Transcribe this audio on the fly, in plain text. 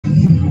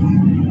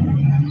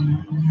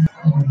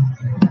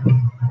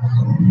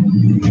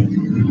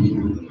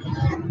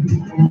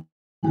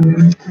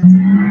Trying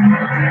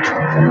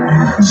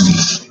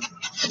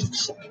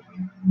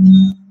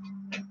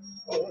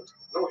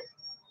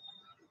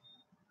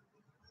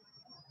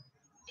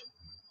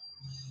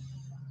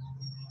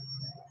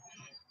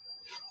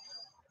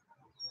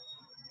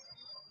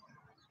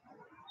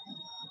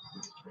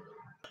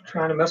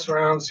to mess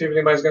around, see if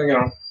anybody's gonna get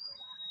on.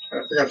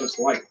 Trying to figure out this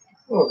light.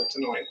 Oh, that's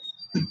annoying.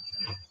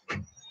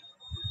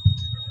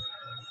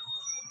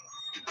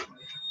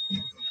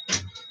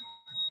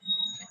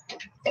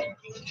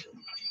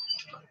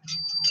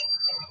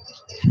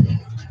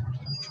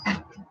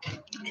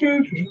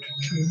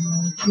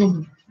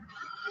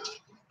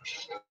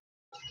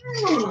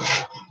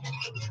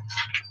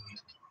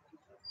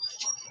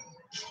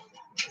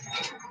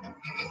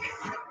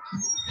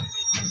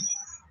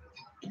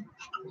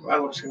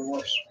 That looks even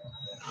worse.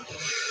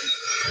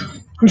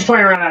 I'm just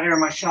playing around out here in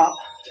my shop,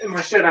 in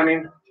my shed, I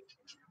mean.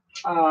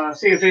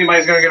 See if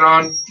anybody's gonna get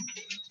on.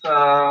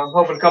 I'm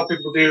hoping a couple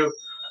people do.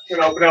 I'm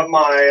gonna open up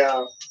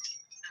my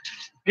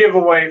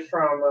giveaway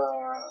from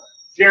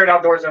Gerret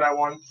Outdoors that I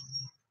won.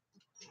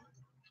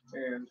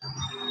 And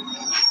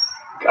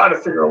gotta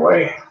figure a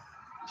way.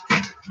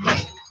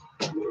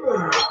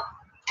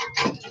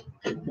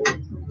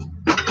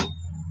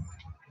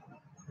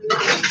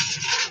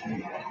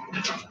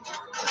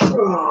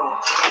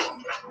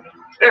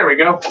 There we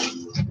go.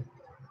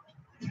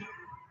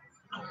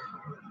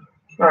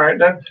 All right,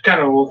 that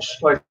kind of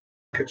looks like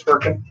it's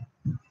working.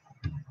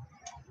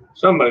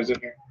 Somebody's in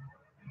here.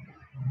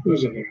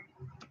 Who's in here?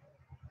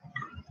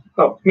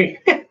 Oh, me.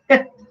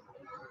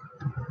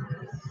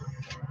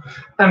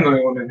 I'm the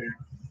only one in here.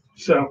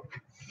 So,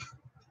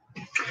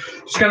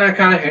 just gonna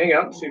kind of hang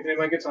out and see if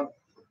anybody gets on.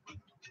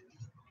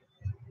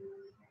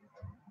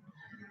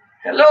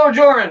 Hello,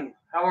 Joran.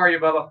 How are you,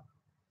 Bubba?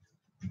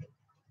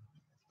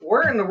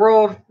 Where in the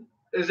world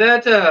is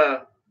that?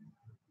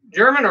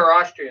 German or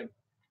Austrian,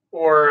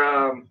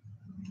 or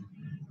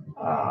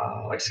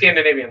like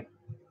Scandinavian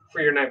for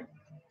your name?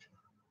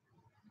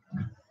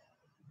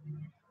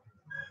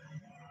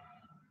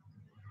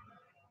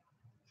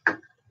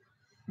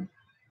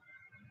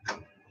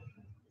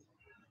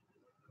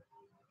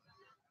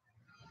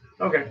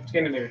 Okay,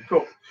 Scandinavian.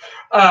 Cool.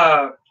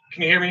 Can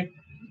you hear me?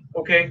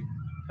 Okay.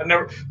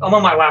 I'm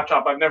on my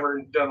laptop. I've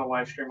never done a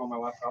live stream on my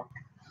laptop.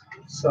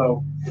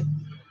 So.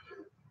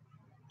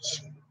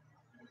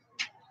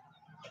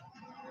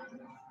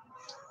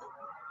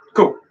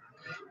 Cool.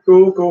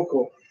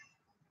 Cool.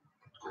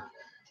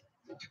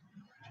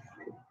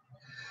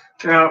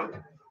 Now.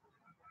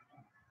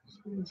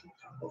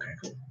 Okay,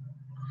 cool.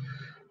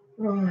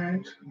 All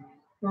right.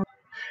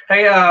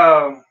 Hey,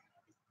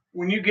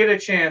 when you get a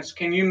chance,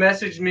 can you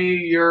message me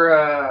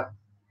your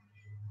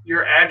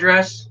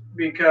address?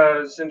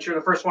 Because since you're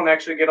the first one to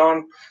actually get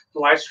on the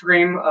live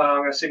stream,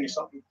 I'm gonna send you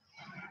something.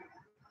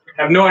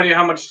 I have no idea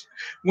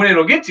when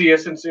it'll get to you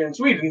since you're in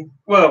Sweden.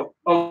 Well,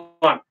 hold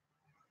on.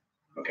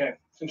 Okay,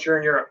 since you're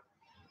in Europe,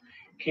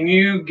 can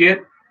you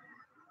get,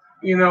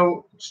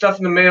 stuff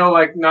in the mail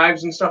like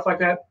knives and stuff like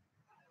that?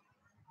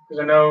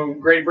 Because I know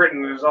Great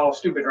Britain is all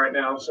stupid right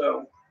now,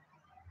 so.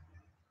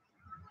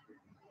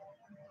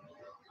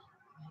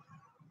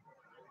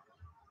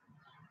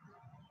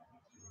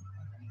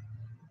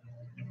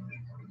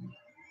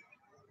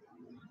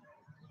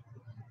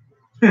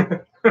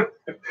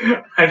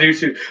 I do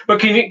too.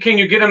 But can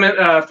you get them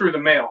through the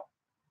mail?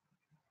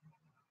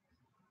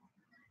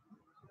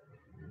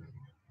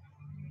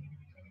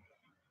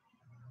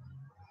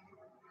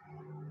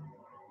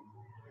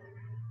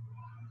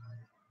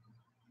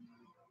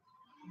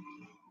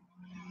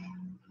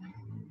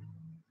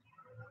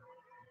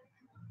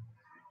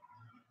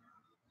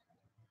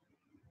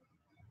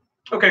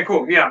 Okay,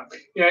 cool. Yeah.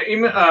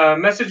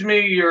 Message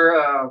me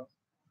your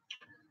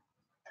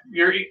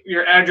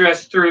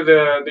address through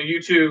the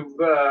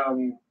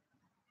YouTube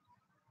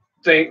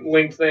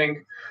link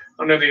thing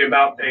under the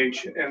About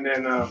page, and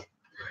then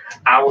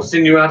I will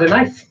send you out a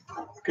knife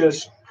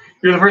because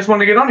you're the first one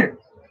to get on here.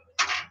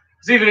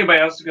 See if anybody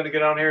else is going to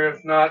get on here.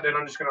 If not, then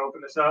I'm just going to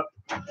open this up.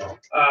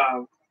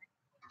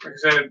 Like I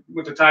said,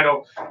 with the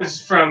title, this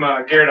is from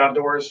Gerret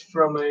Outdoors,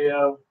 from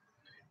a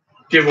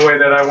giveaway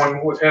that I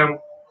won with him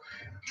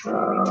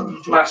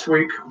last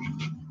week.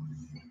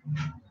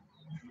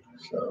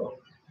 So,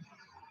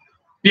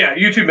 yeah,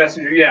 YouTube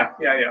Messenger. Yeah.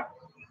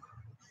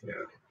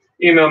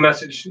 Email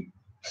message,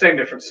 same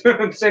difference.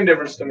 Same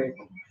difference to me.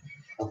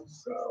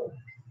 So,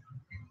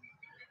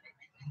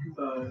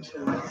 but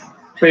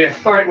yeah.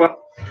 All right.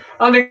 Well,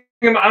 I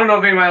don't know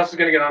if anybody else is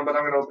going to get on, but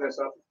I'm going to open this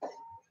up.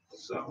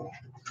 So,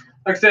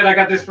 like I said, I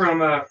got this from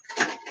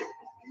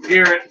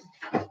Gerret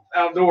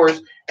Outdoors.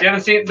 If you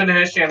haven't seen it, been in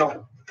his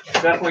channel,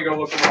 definitely go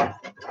look him up.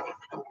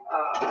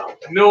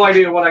 No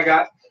idea what I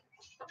got.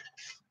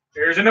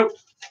 Here's a note.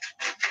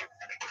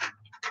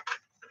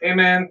 Hey,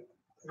 man.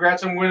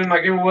 Congrats on winning my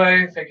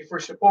giveaway. Thank you for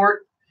your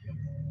support.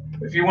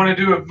 If you want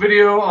to do a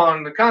video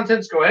on the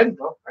contents, go ahead.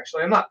 Well,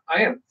 actually, I'm not.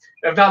 I am.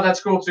 If not,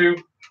 that's cool too.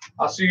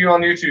 I'll see you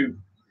on YouTube.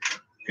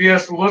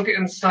 P.S. Look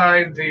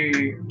inside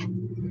the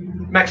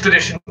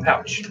Expedition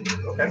pouch.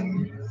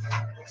 Okay.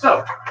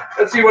 So,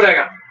 let's see what I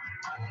got.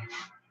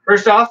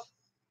 First off,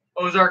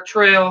 Ozark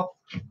Trail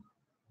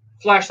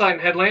flashlight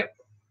and headlamp.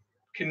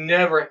 Can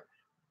never,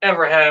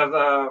 ever have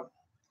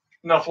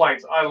enough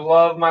lights. I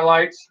love my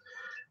lights.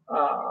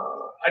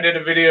 I did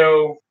a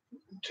video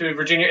to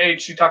Virginia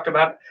H. She talked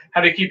about how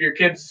to keep your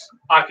kids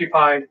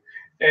occupied,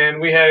 and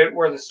we had it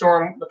where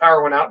the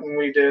power went out, and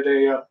we did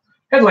a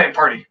headlamp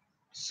party.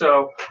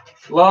 So,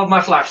 love my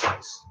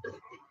flashlights.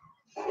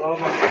 Love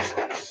my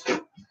flashlights.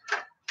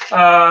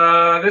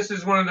 This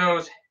is one of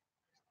those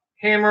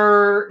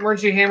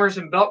emergency hammers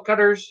and belt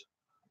cutters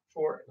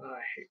for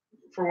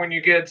when you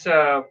get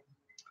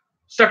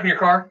stuck in your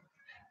car.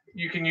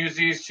 You can use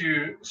these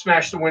to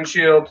smash the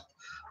windshield.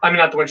 I mean,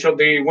 not the windshield,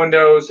 the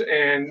windows,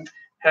 and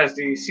has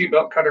the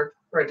seatbelt cutter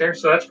right there.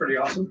 So that's pretty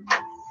awesome.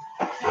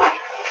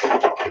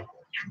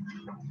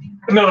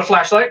 Another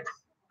flashlight.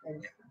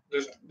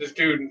 This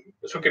dude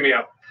is hooking me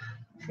up.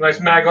 Nice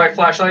mag light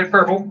flashlight,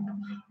 purple.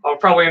 I'll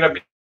probably end up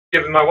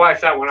giving my wife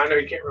that one. I know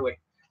you can't really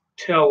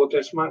tell with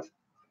this. My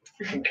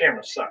freaking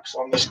camera sucks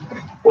on this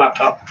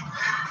laptop.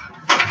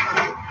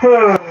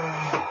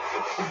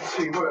 Let's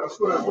see, what else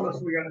we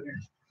got in here?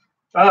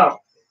 Oh.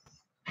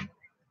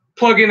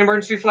 Plug-in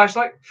emergency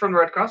flashlight from the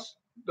Red Cross.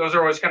 Those are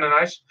always kind of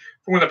nice.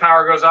 For when the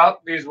power goes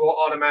out, these will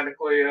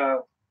automatically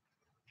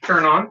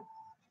turn on.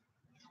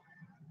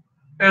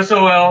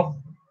 SOL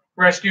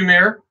rescue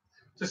mirror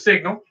to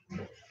signal.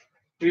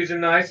 These are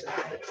nice.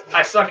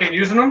 I suck at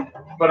using them,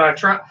 but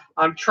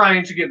I'm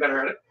trying to get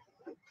better at it.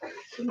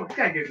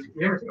 Okay,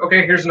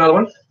 here's another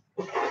one.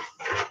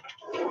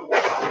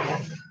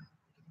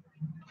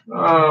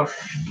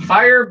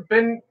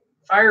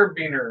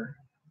 Firebiner.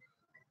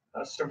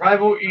 A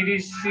survival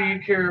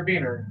EDC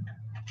carabiner.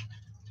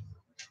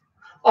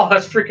 Oh,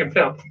 that's freaking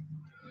pimp.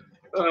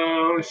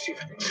 Let's see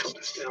if I can tilt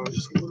this down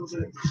just a little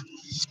bit.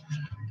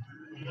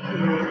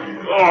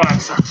 Oh,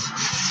 that sucks.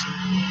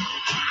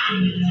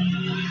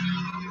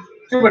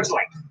 Too much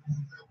light.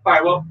 All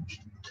right, well,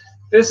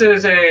 this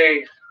is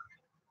a...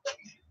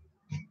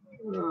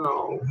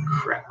 Oh,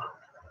 crap.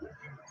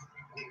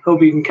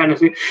 Hope you can kind of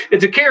see.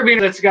 It's a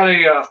carabiner that's got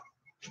a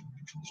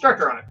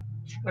striker on it,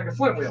 like a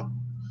flint wheel.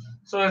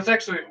 So it's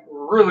actually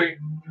really,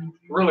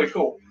 really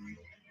cool.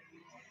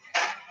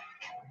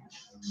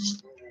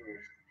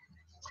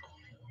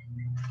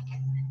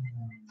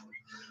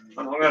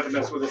 I'm going to have to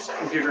mess with this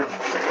computer.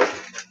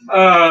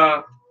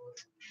 The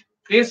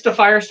Insta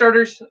Fire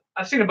Starters.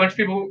 I've seen a bunch of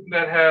people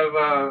that have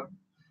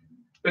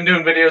been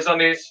doing videos on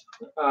these.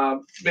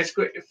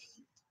 Basically, if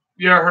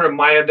you ever heard of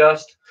Maya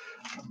dust,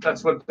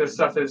 that's what this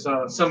stuff is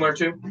similar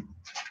to.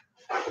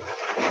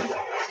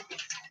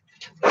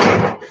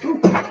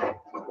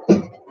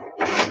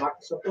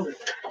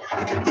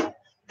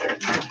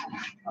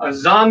 A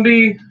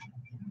zombie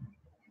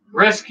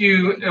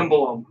rescue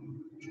emblem.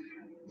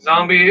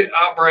 Zombie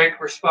outbreak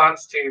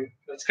response team.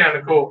 That's kind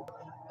of cool.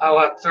 I'll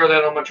have to throw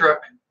that on my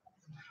truck.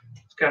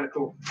 It's kind of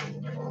cool.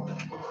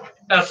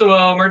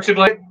 SOL emergency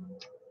blade.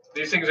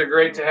 These things are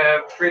great to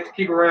have, great to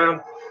keep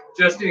around,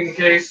 just in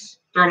case.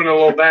 Throw them in a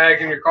little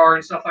bag in your car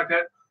and stuff like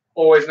that.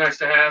 Always nice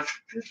to have.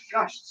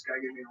 Gosh, this guy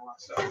gave me a lot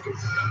of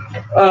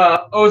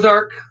stuff.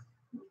 Ozark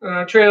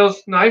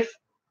Trails knife.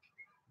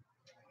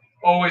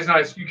 Always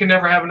nice. You can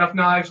never have enough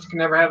knives. You can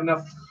never have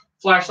enough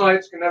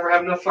flashlights. You can never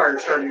have enough fire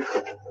starters.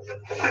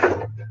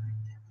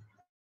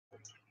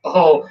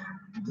 Oh,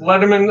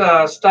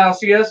 Letterman style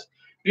CS.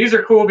 These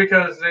are cool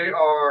because they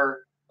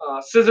are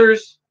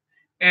scissors,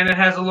 and it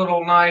has a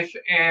little knife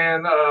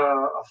and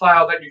a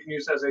file that you can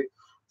use as a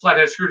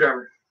flathead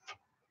screwdriver.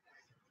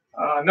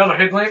 Another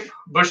headlamp,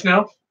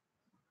 Bushnell.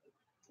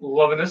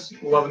 Loving this,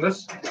 loving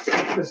this.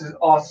 This is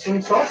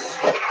awesome sauce.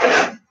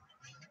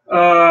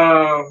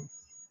 An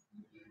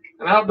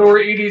outdoor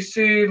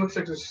EDC. Looks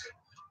like this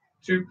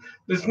tube.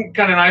 This is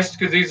kind of nice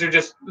because these are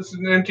just, this is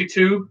an empty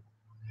tube,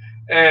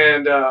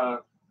 and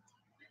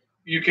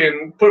you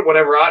can put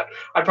whatever out.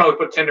 I'd probably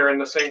put tinder in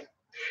this thing.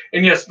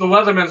 And yes, the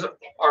Leathermans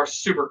are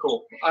super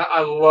cool. I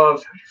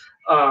love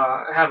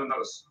having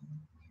those.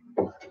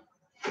 All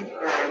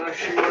right, let's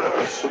see what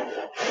else.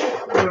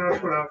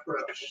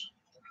 What else?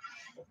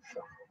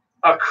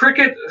 A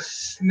cricket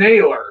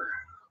snailer.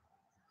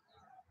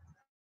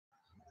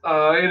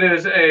 It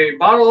is a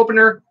bottle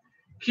opener,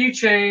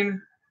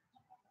 keychain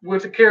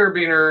with a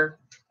carabiner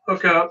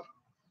hookup.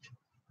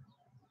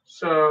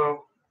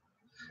 So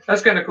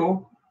that's kind of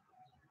cool.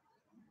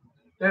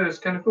 That is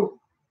kind of cool.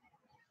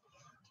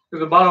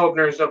 Because the bottle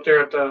opener is up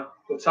there at the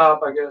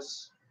top, I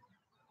guess,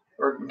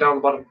 or down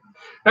the bottom.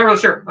 Not really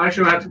sure. I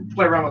actually have to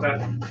play around with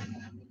that.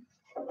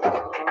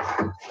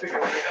 Take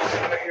everything else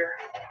out of here.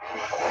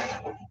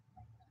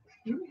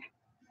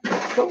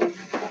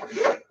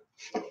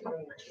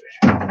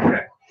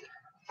 Okay.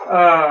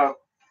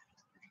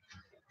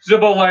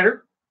 Zippo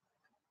lighter,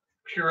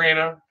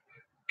 Purina,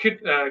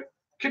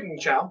 kitten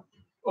chow.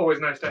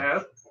 Always nice to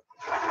have.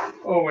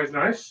 Always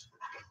nice.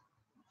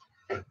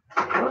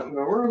 What in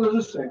the world is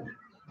this thing?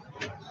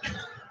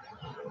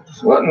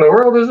 What in the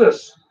world is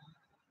this?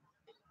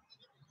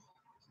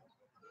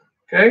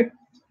 Okay.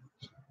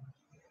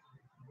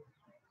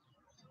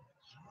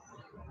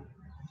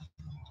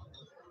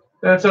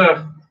 That's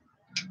a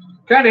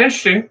kind of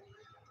interesting.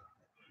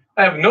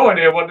 I have no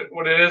idea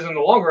what it is in the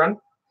long run.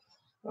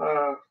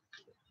 Uh,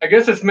 I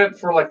guess it's meant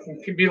for like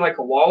it could be like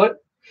a wallet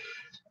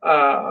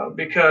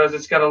because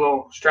it's got a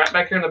little strap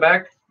back here in the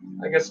back.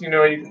 I guess you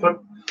can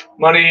put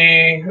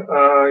money,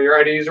 your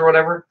IDs or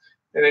whatever,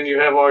 and then you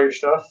have all your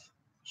stuff.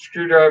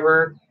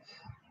 Screwdriver,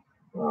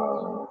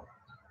 uh,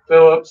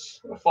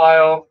 Phillips, a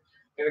file,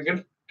 and a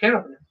good can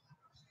opener.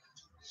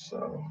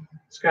 So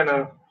it's kind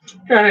of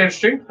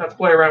interesting. I have to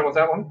play around with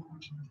that one.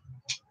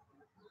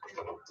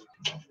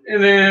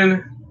 And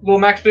then little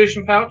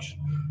Maxpedition pouch,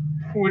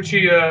 which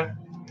he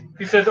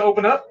said to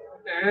open up.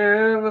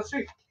 And let's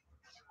see.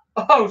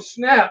 Oh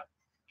snap!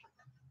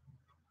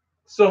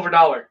 Silver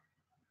dollar.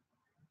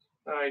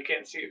 You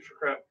can't see it for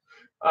crap.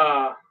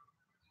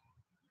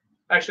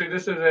 Actually,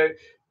 this is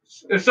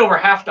a silver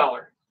half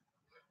dollar.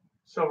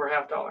 Silver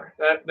half dollar.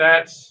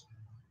 That's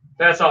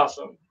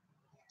awesome.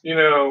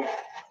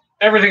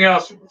 Everything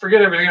else.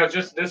 Forget everything else.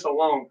 Just this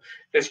alone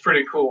is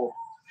pretty cool.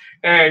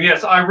 And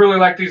yes, I really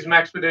like these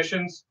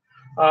Maxpeditions.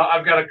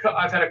 I've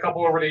had a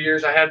couple over the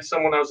years. I had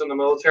some when I was in the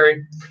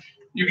military.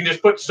 You can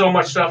just put so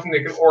much stuff, and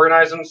they can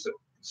organize them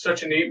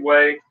such a neat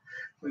way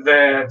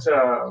that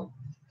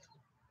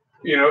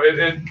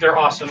they're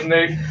awesome, and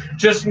they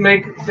just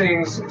make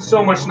things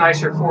so much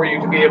nicer for you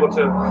to be able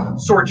to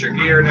sort your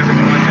gear and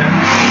everything like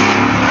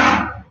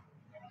that.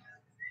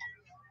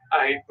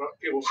 I hate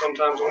people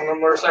sometimes on the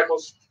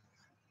motorcycles.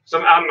 So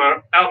I'm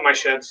out in my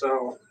shed,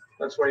 so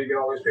that's why you get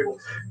all these people.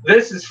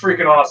 This is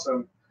freaking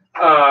awesome.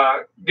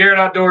 Gerret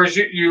Outdoors,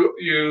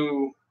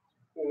 you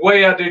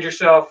way outdid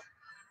yourself.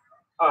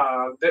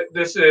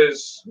 This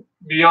is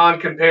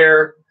beyond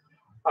compare.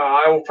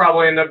 I will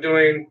probably end up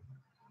doing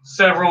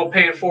several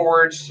pay it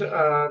forwards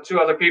to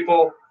other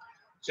people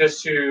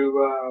just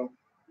to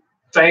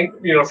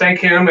thank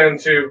him and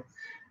to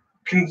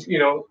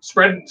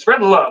spread the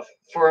love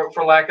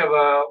for lack of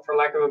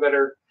a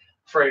better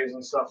phrase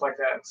and stuff like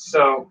that.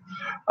 So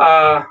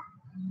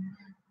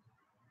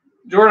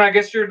Jordan, I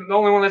guess you're the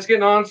only one that's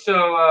getting on,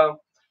 so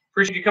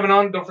appreciate you coming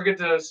on. Don't forget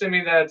to send me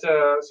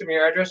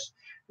your address,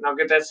 and I'll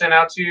get that sent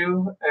out to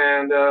you,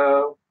 and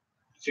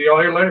see y'all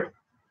here later.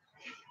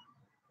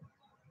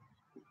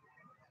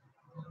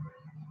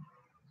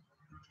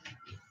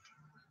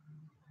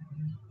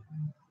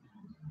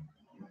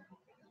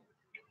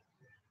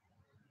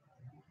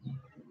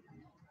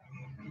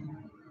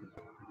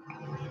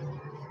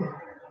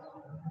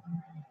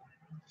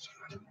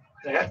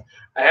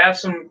 I have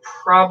some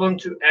problem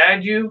to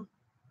add you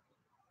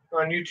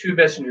on YouTube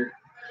Messenger.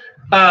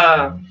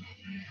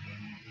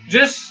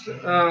 Shoot,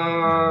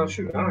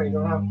 I don't even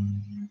know how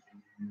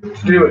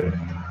to do it.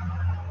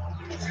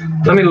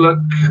 Let me look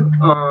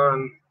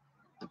on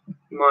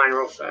mine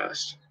real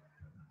fast.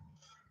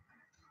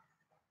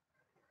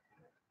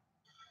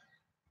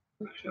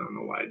 Actually, I don't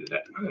know why I did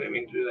that. I didn't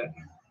mean to do that.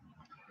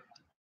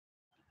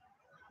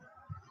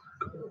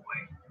 Go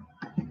away.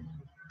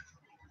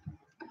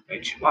 Hey,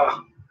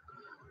 Chihuahua.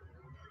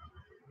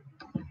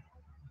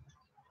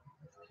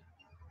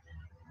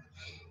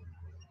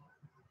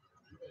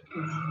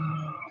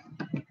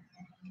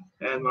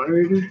 Add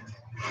moderator.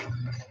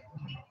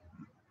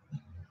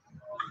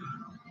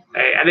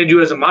 Hey, I did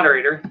you as a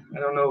moderator. I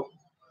don't know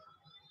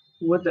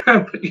what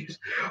the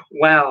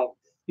wow.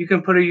 You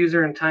can put a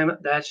user in time.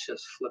 That's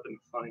just flipping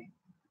funny.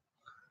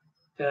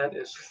 That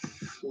is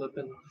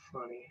flipping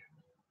funny.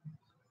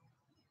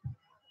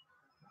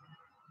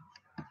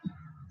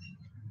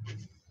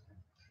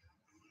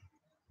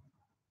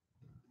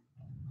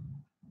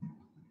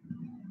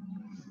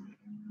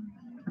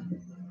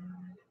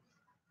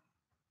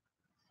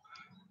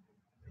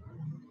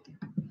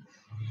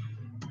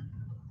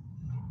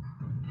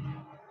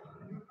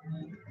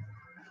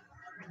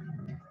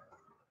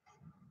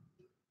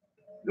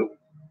 Nope.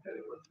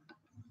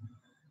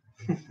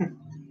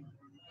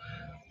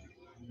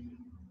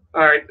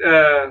 All right.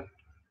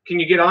 Can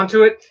you get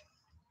onto it?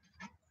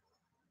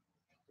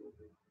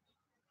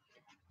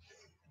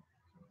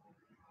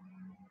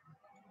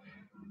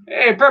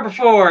 Hey, Prepper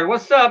Ford,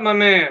 what's up, my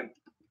man?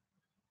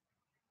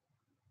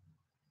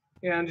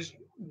 Yeah, I'm just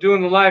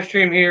doing the live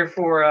stream here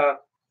for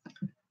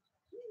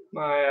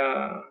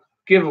my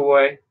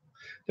giveaway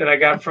that I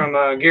got from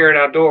Gerret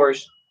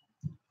Outdoors.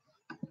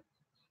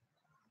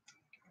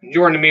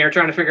 Jordan and me are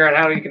trying to figure out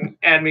how you can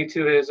add me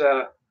to his.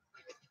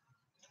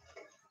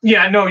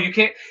 Yeah, no, you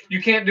can't.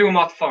 You can't do them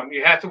off the phone.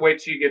 You have to wait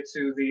till you get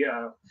to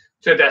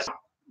the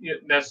desktop.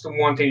 That's the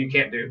one thing you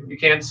can't do. You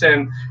can't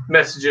send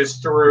messages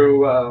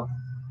through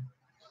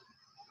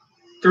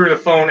the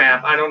phone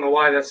app. I don't know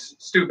why that's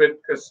stupid,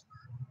 because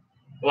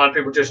a lot of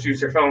people just use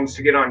their phones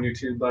to get on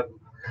YouTube, but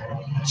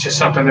it's just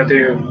something to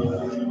do.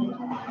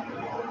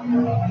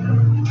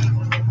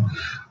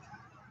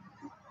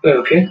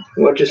 Okay,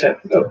 what just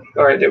happened? Oh,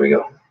 all right, there we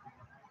go.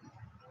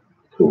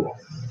 Cool.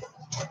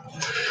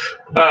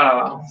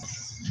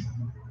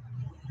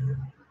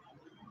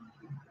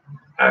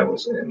 I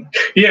was in.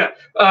 Yeah.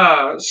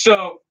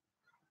 So,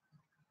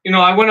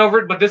 I went over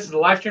it, but this is a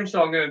live stream,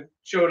 so I'm going to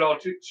show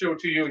it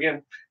to you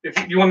again.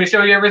 If you want me to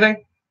show you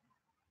everything.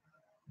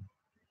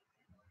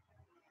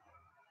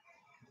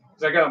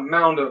 because I got a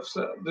mound of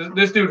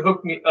this dude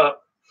hooked me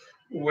up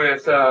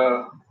with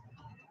for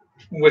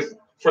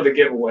the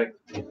giveaway.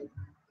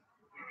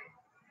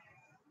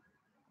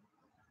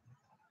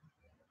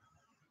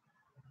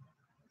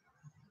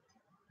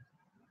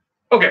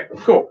 Okay,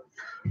 cool.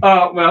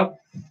 Well,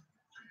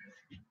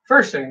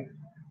 first thing,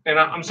 and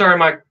I'm sorry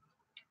my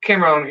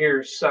camera on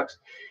here sucks.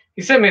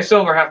 He sent me a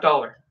silver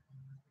 $50.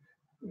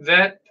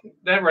 That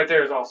right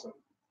there is awesome.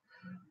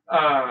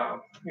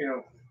 You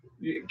know,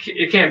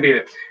 you can't beat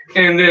it.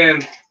 And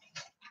then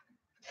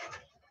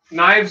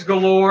knives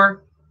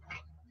galore.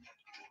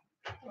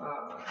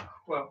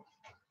 Well,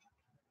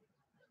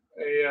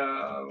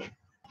 a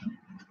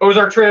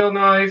Ozark Trail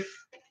knife,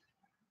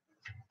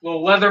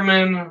 little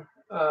Leatherman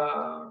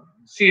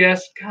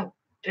CS. God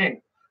dang,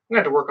 I'm gonna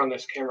have to work on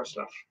this camera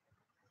stuff.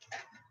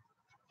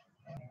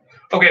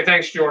 Okay,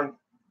 thanks, Jordan.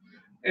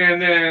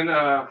 And then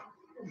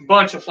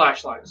bunch of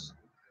flashlights.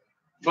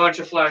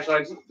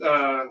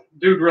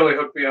 Dude really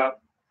hooked me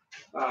up.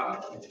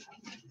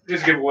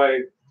 His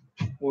giveaway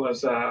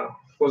was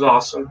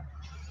awesome.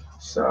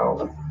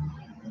 So,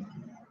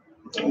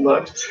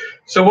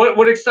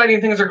 what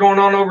exciting things are going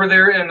on over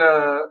there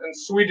in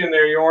Sweden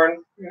there, Jorn?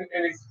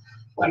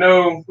 I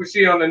know we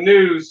see on the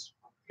news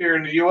here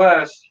in the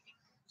U.S.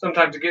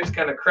 sometimes it gets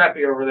kind of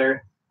crappy over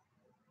there.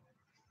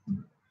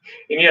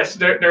 And yes,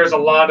 there's a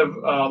lot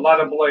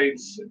of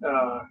blades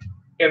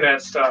in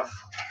that stuff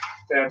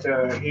that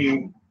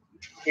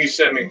he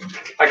sent me.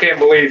 I can't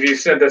believe he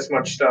sent this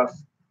much stuff.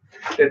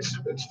 It's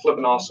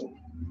flipping awesome.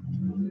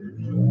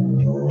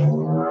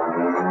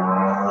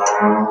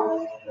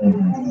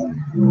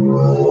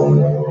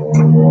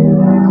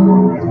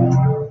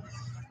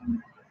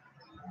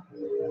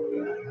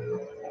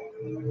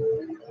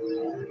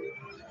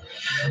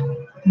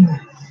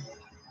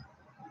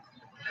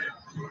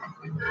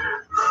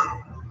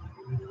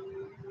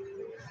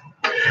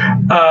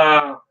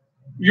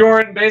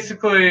 Jorn,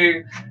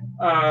 basically,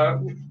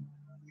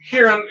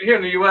 here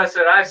in the U.S.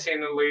 that I've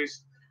seen at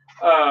least,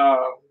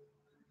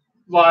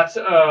 lots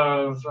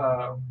of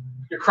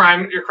your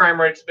crime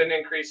rate's been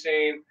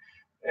increasing,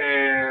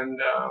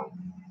 and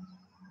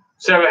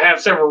so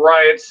have several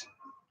riots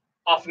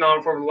off and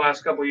on for the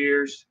last couple of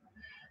years.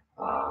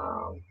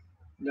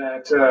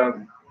 That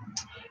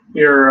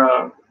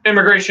your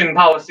immigration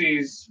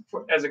policies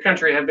as a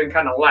country have been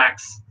kind of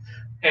lax,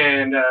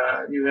 and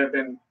you have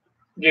been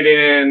getting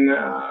in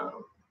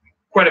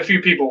quite a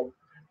few people,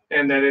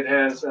 and that it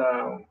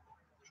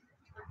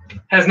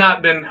has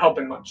not been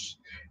helping much.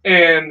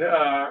 And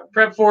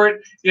prep for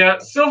it. Yeah,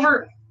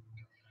 silver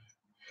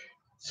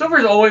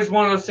is always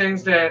one of those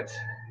things that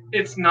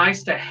it's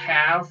nice to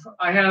have.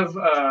 I have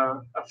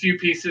a few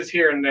pieces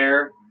here and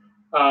there,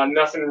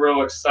 nothing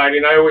real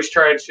exciting. I always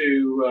try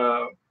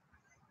to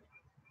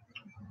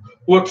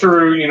look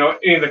through,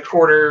 any of the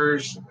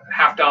quarters,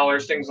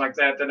 $50, things like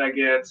that I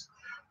get,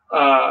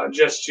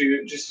 just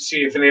to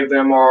see if any of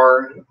them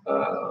are,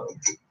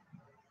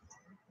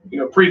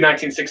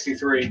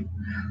 pre-1963,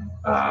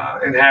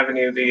 and have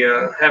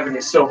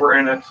any silver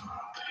in it.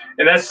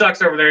 And that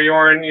sucks over there,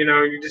 Jorn.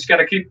 You just got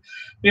to keep,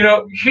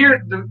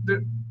 here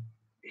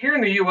here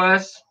in the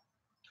U.S.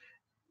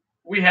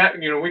 we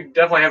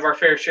definitely have our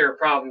fair share of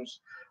problems,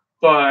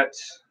 but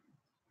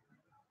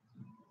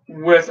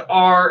with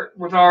our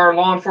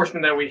law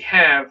enforcement that we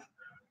have,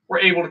 we're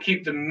able to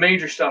keep the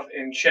major stuff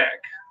in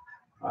check.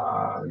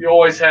 You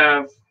always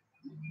have,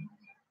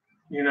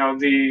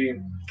 the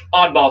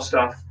oddball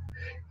stuff,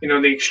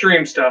 the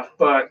extreme stuff,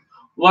 but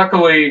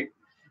luckily,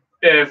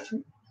 if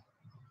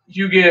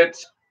you get,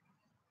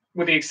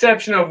 with the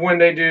exception of when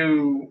they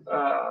do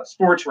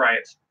sports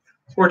riots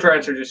are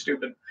just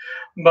stupid,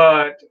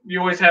 but you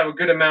always have a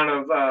good amount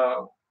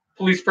of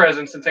police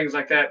presence and things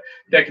like that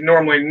can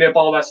normally nip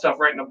all that stuff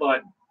right in the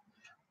bud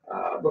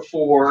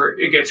before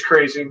it gets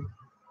crazy.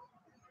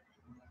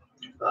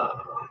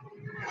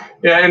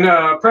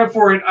 Prep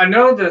for it. I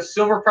know the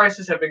silver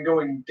prices have been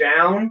going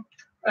down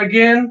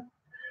again,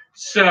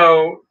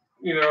 so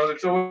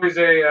it's always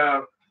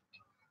a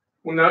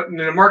when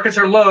the markets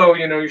are low,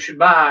 you should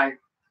buy.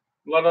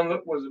 Blood on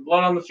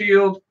the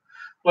field,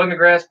 blood in the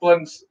grass, blood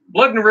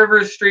in the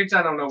rivers, streets.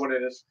 I don't know what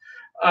it is.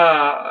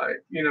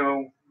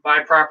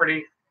 Buy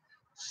property.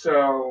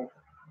 So,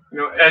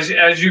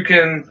 as you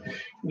can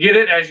get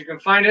it, as you can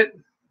find it,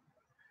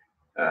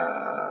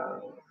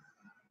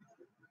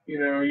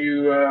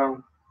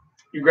 you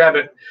grab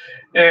it.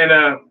 And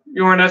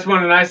that's one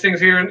of the nice things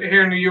here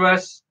in the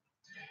U.S.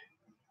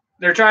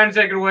 They're trying to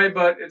take it away,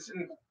 but it's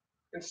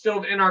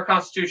instilled in our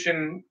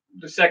Constitution,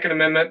 the Second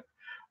Amendment.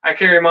 I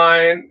carry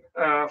my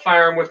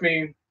firearm with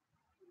me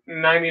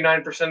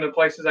 99% of the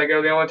places I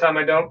go. The only time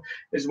I don't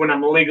is when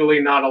I'm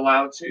legally not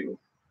allowed to.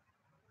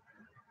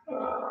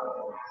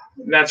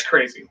 That's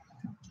crazy.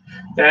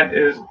 That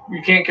is,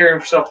 you can't carry them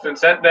for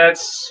self-defense.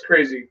 That's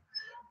crazy.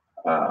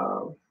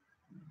 I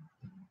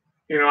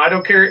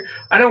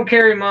don't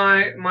carry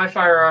my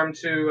firearm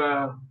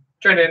to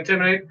try to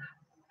intimidate.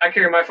 I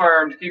carry my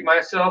firearm to keep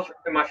myself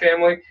and my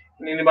family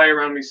and anybody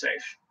around me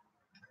safe.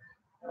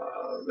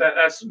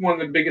 That's one of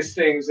the biggest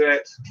things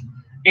that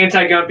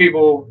anti-gun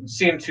people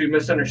seem to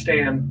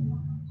misunderstand.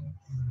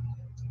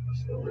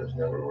 So there's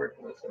never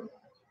working with them.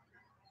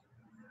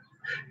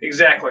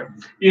 Exactly.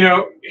 You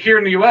know, here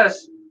in the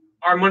U.S.,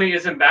 our money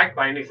isn't backed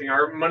by anything.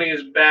 Our money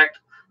is backed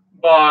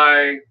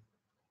by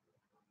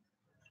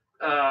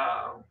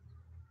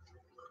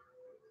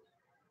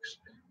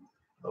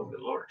oh good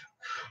lord,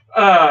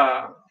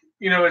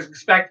 you know,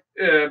 is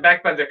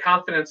backed by the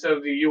confidence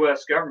of the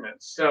U.S.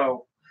 government.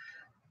 So,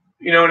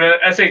 you know, in a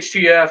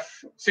SHTF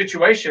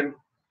situation,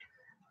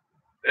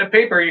 that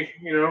paper,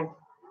 you know,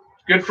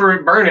 good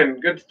for burning,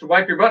 good to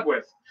wipe your butt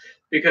with,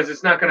 because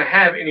it's not going to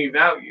have any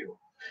value.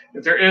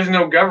 If there is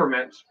no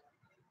government,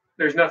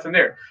 there's nothing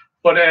there.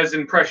 But as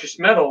in precious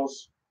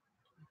metals,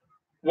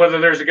 whether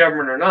there's a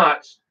government or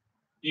not,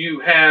 you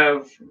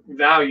have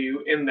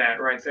value in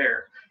that right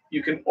there.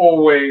 You can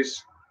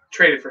always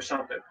trade it for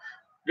something.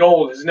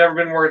 Gold has never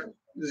been worth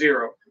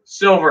zero.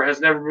 Silver has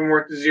never been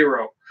worth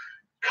zero.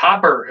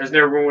 Copper has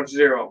never been worth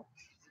zero.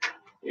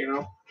 You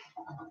know,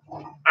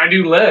 I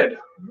do lead.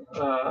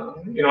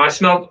 You know, I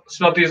smelt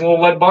these little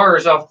lead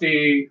bars off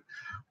the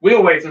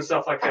wheel weights and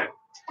stuff like that.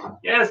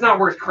 Yeah, it's not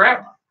worth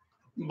crap,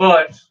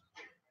 but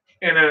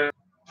in a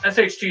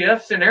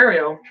SHTF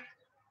scenario,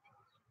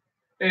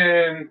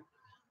 and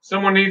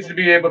someone needs to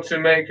be able to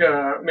make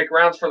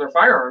rounds for their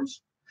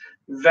firearms,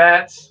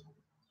 that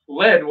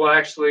lead will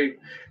actually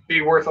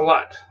be worth a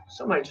lot.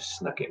 Somebody just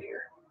snuck in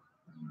here.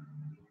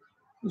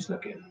 Who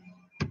snuck in?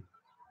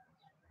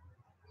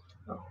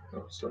 Oh,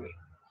 no, it's still me.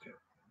 Okay.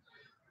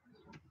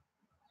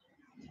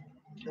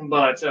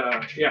 But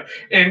yeah,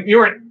 and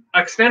you're an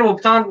expandable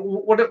baton.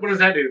 What does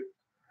that do?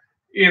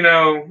 You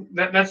know,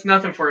 that's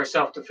nothing for a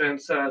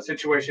self-defense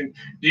situation.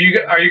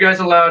 Are you guys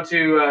allowed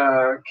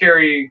to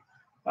carry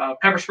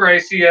pepper spray,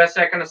 CS,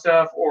 that kind of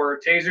stuff, or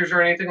tasers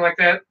or anything like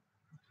that?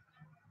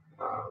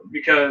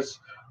 Because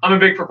I'm a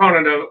big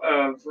proponent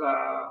of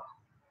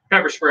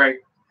pepper spray.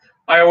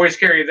 I always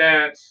carry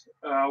that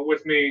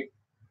with me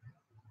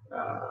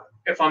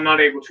if I'm not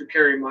able to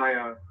carry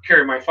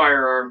my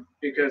firearm,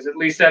 because at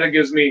least that it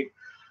gives me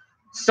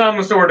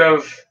some sort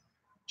of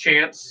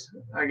chance,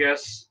 I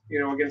guess, you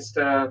know, against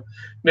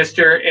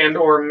Mr. and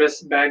or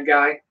Miss Bad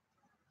Guy.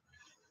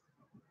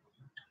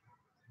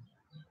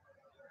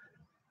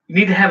 You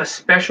need to have a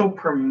special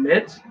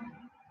permit.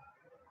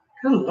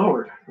 Good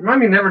Lord, remind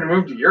me never to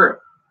move to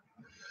Europe.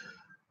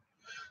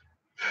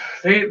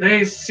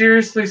 They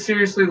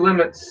seriously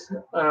limit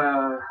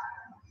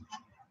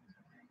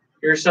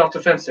your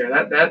self-defense there.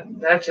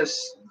 That just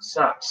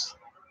sucks.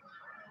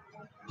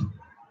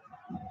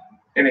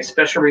 And a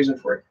special reason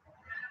for it.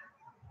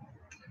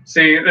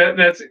 See,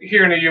 that's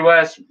here in the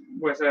U.S.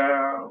 with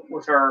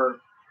our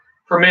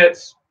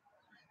permits.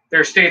 There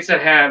are states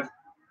that have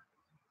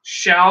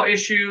shall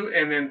issue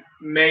and then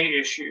may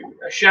issue.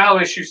 A shall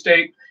issue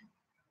state,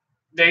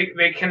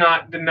 they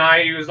cannot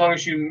deny you as long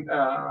as you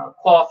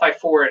qualify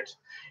for it.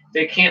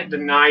 They can't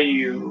deny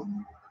you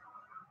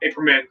a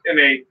permit. In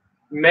a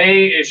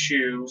may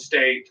issue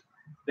state,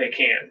 they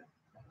can.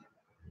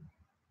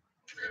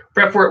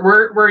 Prep for it.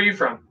 Where are you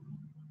from?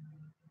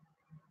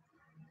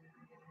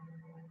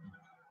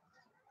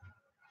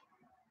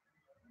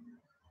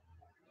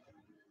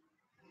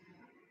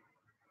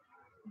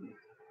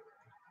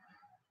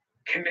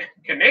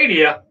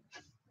 Canada.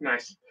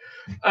 Nice.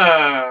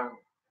 Yeah,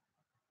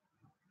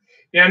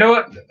 I know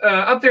what.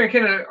 Up there in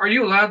Canada, are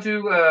you allowed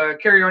to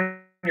carry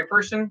on your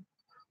person,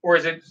 or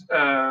is it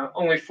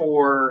only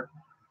for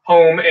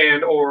home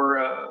and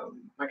or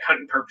like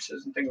hunting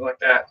purposes and things like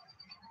that?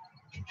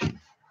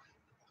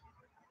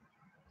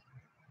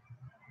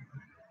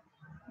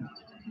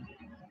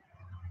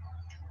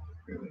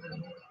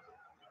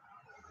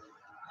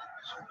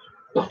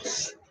 Oh,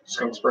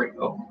 skunk spray.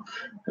 Oh,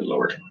 good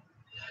lord.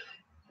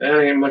 That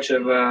ain't much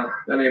of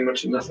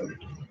nothing.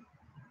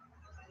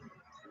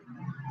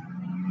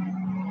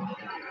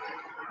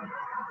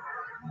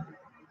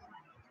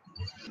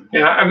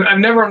 Yeah, I've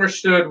never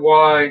understood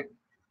why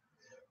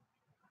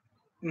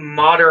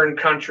modern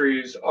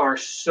countries are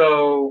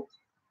so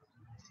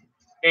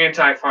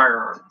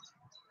anti-firearm,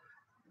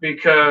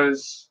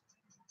 because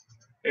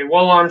a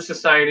well-armed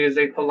society is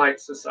a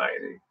polite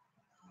society.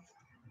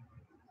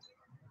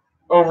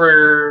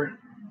 Over,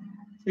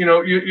 you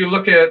know, you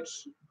look at,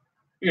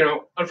 you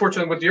know,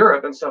 unfortunately with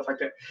Europe and stuff like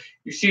that,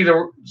 you see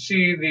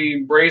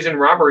the brazen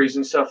robberies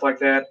and stuff like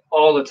that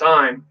all the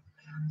time,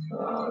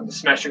 the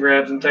smash and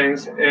grabs and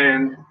things,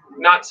 and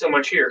not so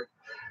much here.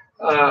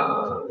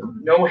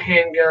 No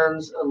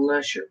handguns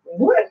unless you're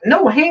what?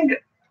 No handgun?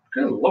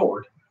 Good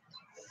lord.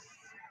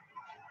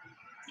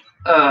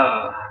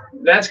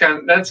 That's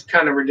kind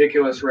of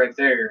ridiculous right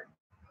there.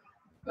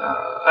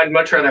 I'd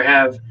much rather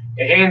have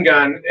a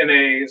handgun in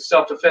a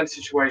self-defense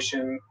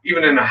situation,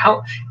 even in a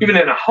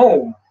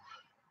home,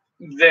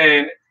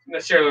 than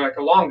necessarily like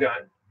a long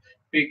gun,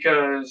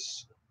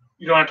 because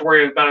you don't have to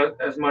worry about it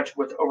as much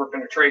with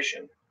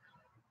overpenetration.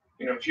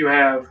 You know, if you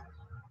have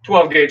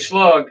 12 gauge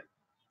slug,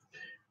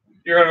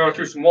 you're going to go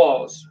through some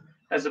walls,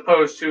 as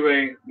opposed to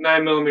a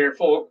 9mm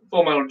full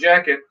metal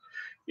jacket,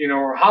 you know,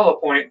 or hollow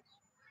point.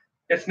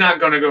 it's not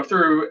going to go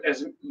through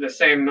as the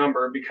same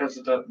number because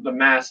of the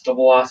mass, the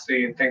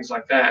velocity, and things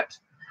like that.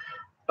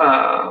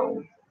 I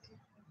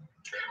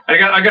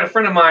got a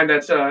friend of mine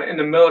that's in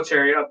the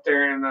military up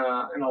there in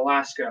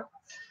Alaska,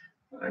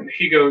 and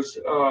he goes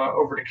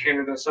over to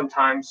Canada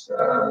sometimes.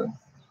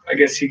 I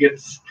guess he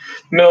gets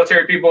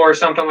military people or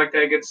something like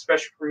that, gets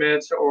special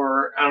permits,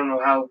 or I don't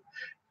know how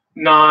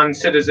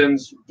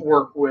non-citizens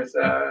work with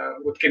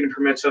getting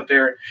permits up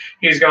there.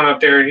 He's gone up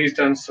there and he's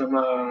done some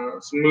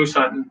moose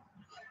hunting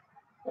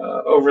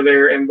over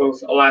there in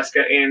both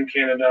Alaska and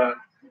Canada.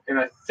 And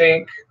I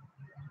think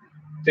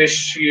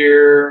this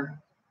year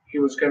he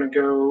was going to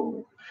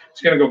go.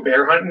 He's going to go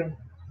bear hunting.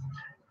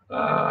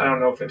 I don't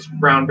know if it's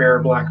brown bear or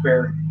black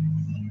bear.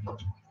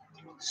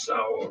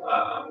 So,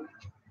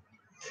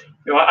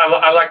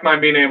 I like my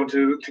being able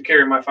to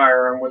carry my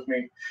firearm with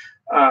me.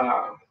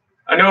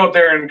 I know up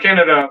there in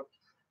Canada,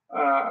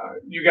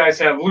 you guys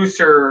have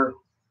looser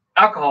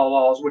alcohol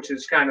laws, which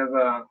is kind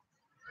of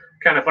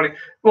funny.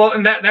 Well,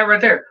 and that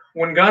right there,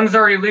 when guns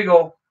are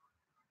illegal,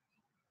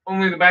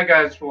 only the bad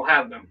guys will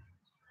have them.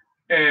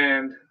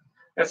 And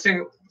that's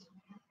thing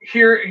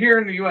here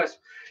in the U.S.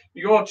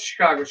 You go up to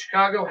Chicago.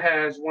 Chicago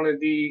has one of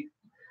the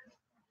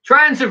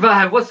try and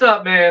survive. What's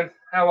up, man?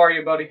 How are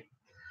you, buddy?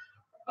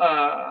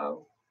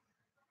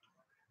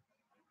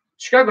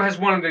 Chicago has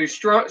one of the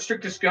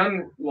strictest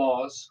gun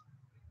laws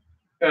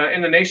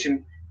in the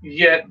nation.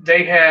 Yet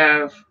they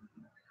have.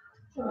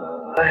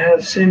 I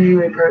have sent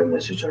you a private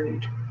message on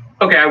YouTube.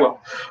 Okay, I will.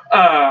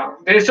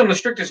 They have some of the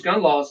strictest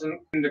gun laws in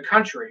the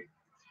country,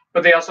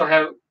 but they also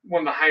have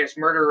one of the highest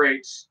murder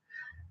rates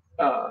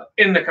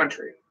in the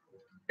country.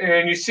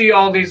 And you see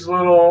all these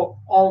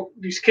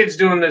kids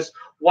doing this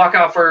walk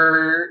out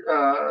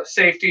for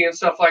safety and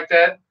stuff like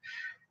that.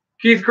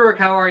 Keith Crook,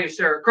 how are you,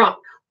 sir? Crunk,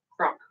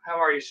 how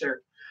are you,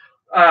 sir?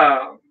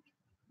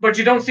 But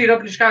you don't see it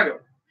up in Chicago.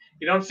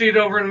 You don't see it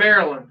over in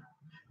Maryland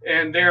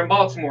and there in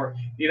Baltimore.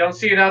 You don't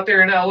see it out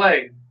there in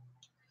LA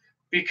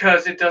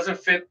because it doesn't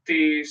fit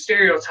the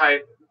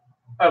stereotype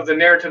of the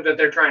narrative that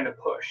they're trying to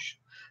push.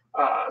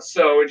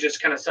 So it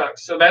just kind of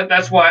sucks. So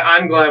that's why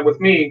I'm glad with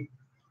me,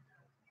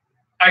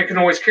 I can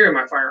always carry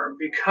my firearm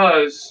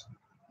because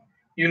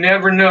you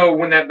never know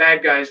when that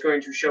bad guy is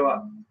going to show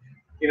up.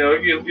 You know,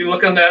 you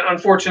look on that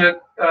unfortunate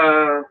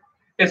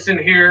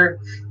incident here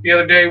the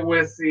other day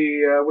with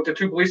the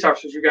two police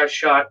officers who got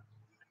shot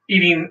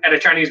eating at a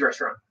Chinese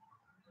restaurant.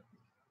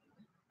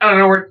 I don't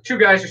know where two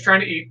guys just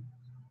trying to eat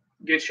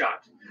get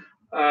shot.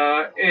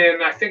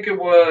 And I think it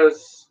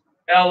was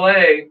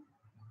L.A.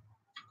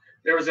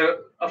 There was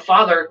a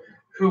father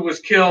who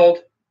was killed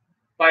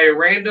by a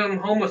random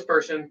homeless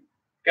person,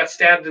 got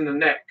stabbed in the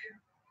neck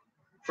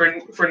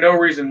for no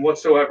reason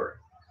whatsoever.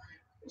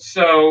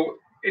 So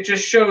it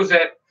just shows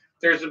that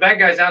there's the bad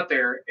guys out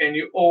there, and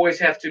you always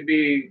have to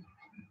be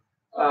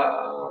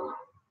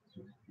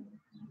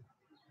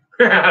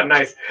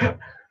nice.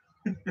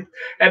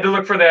 Had to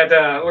look for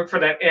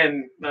that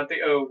N, not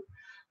the O.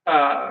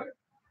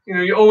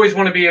 You always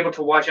want to be able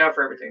to watch out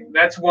for everything.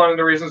 That's one of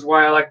the reasons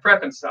why I like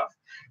prepping stuff,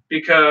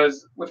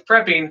 because with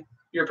prepping,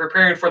 you're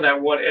preparing for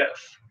that what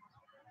if.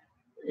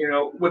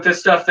 With this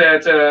stuff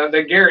that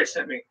Gerret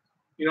sent me,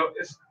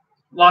 it's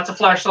lots of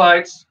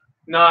flashlights,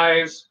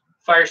 knives,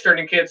 fire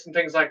starting kits, and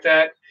things like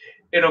that.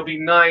 It'll be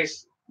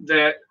nice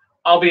that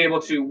I'll be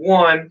able to,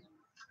 one,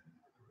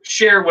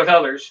 share with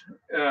others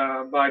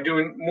by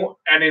doing more,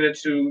 adding it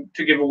to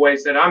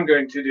giveaways that I'm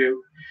going to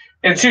do,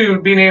 and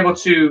two, being able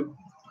to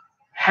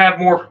have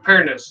more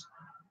preparedness.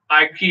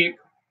 I keep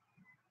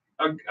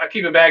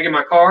a bag in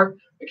my car.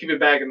 I keep a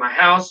bag in my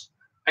house.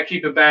 I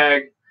keep a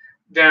bag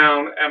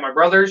down at my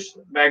brother's,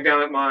 bag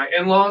down at my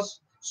in-laws,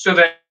 so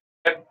that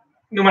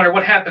no matter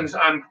what happens,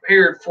 I'm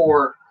prepared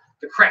for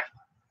the crap.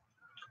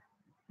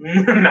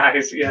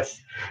 Nice,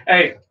 yes.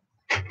 Hey,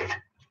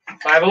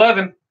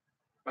 5'11",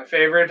 my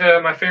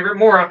favorite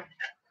Mora.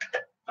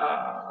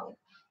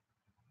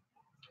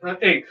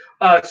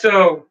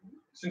 So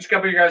since a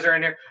couple of you guys are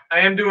in here, I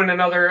am doing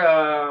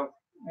another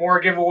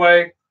Mora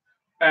giveaway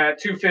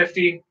at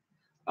 $250,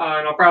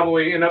 and I'll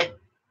probably end up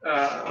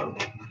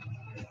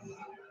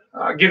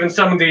giving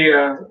some of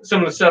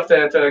the stuff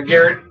that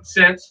Gerret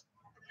sent.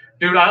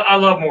 Dude, I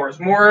love Moras.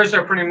 Moras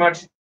are pretty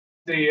much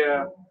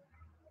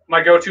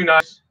my go-to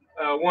knives.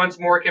 Once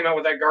Mora came out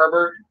with that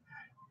Garber,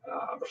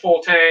 the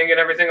full tang and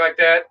everything like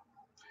that,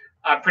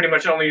 I pretty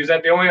much only use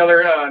that. The only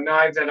other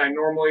knives that I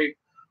normally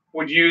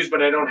would use,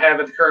 but I don't have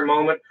at the current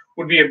moment,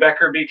 would be a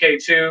Becker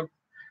BK2,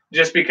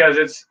 just because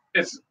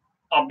it's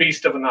a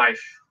beast of a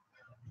knife.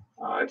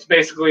 It's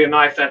basically a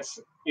knife that's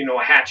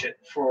a hatchet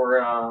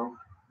for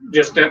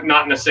just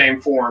not in the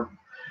same form.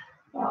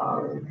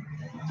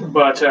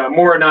 But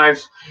Mora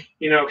knives,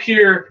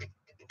 here,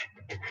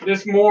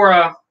 this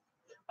Mora,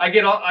 I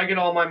get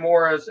all my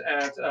Moras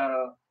at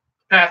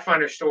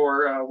Pathfinder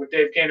store with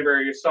Dave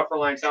Canterbury, Suffer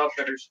Alliance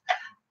Outfitters.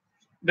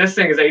 This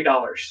thing is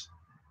 $8.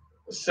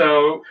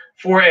 So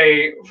for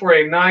a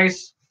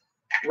nice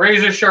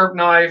razor sharp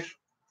knife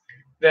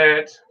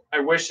that I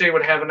wish they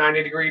would have a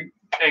 90-degree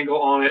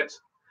angle on it.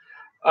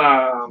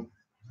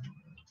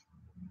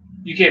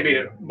 You can't beat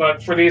it.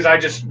 But for these, I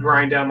just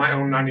grind down my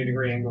own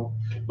 90-degree angle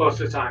most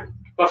of the time.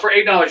 But for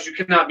 $8, you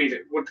cannot beat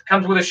it. It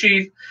comes with a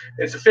sheath.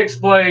 It's a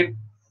fixed blade.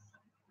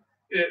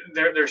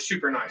 They're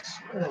super nice.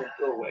 Oh,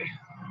 go away.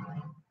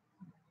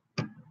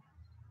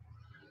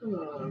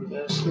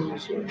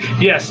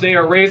 Yes, they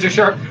are razor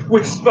sharp,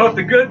 which is both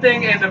the good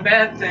thing and the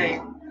bad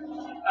thing.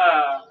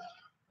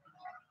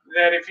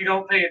 That if you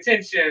don't pay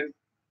attention,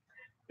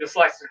 you'll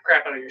slice the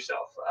crap out of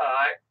yourself.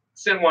 I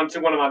sent one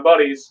to one of my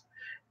buddies,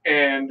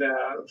 and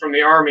from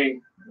the Army,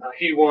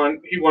 he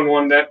won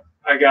one that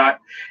I got,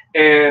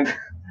 and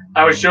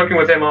I was joking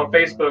with him on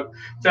Facebook,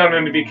 telling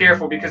him to be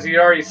careful because he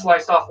already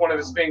sliced off one of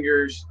his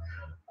fingers,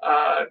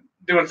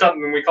 doing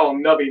something we call a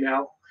nubby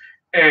now.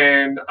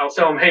 And I'll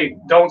tell him, hey,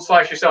 don't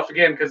slice yourself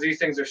again because these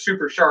things are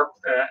super sharp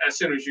as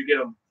soon as you get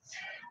them.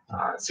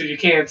 So you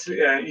can't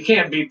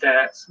beat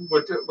that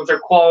with their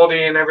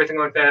quality and everything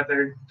like that.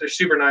 They're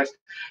super nice,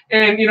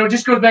 and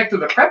just goes back to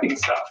the prepping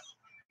stuff.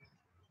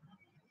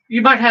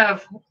 You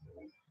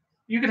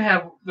could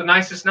have the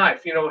nicest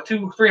knife, a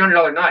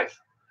 $200-300 knife,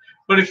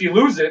 but if you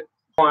lose it,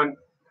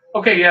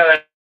 okay, yeah,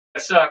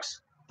 that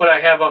sucks, but I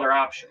have other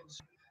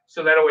options.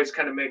 So that always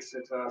kind of makes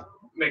it kind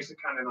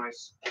of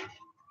nice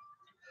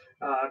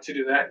to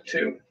do that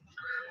too.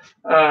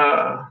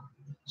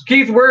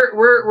 Keith, where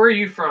are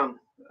you from?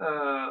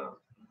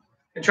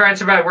 And Try and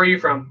Survive, where are you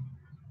from?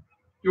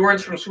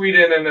 Jordan's from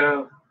Sweden, and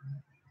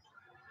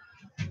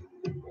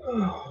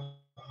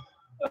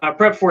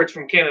Prep for it's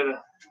from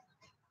Canada.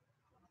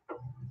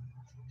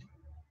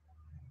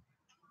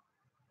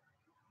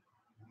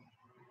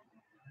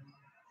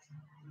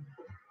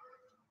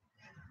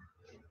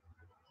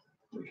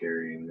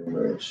 Carrying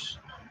numerous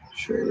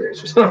straight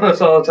racers.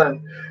 That's all the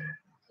time.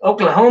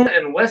 Oklahoma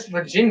and West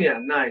Virginia.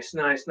 Nice.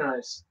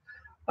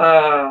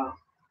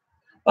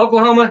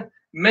 Oklahoma,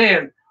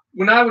 man.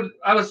 When I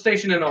was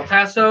stationed in El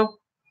Paso.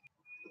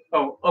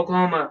 Oh,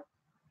 Oklahoma,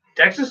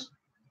 Texas.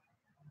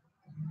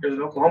 There's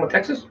an Oklahoma,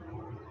 Texas.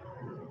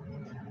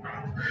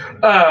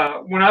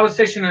 When I was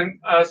stationed in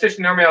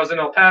the Army, I was in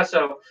El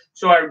Paso,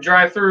 so I would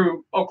drive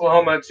through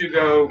Oklahoma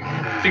to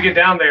get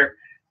down there.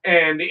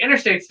 And the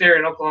interstates there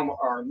in Oklahoma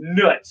are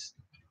nuts.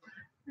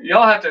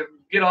 Y'all have to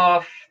get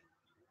off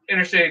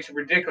interstates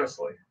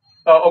ridiculously.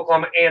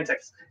 Oklahoma and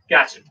Texas.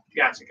 Gotcha.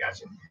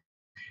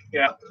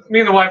 Yeah, me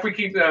and the wife, we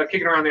keep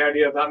kicking around the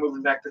idea about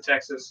moving back to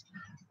Texas.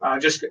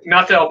 Just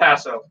not to El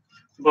Paso,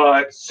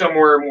 but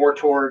somewhere more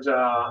towards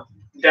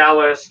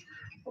Dallas.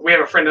 We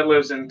have a friend that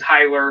lives in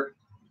Tyler,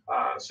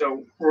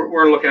 so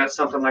we're looking at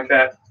something like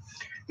that.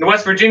 In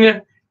West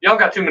Virginia, y'all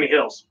got too many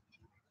hills.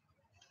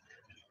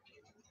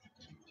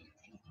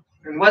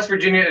 And West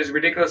Virginia is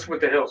ridiculous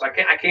with the hills.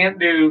 I can't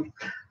do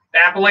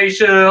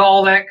Appalachia,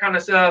 all that kind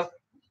of stuff.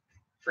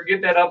 Forget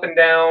that up and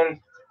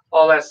down,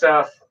 all that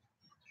stuff.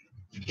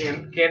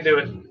 Can't do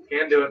it.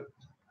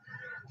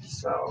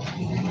 So,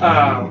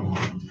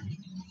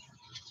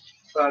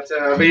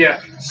 but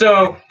yeah.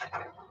 So,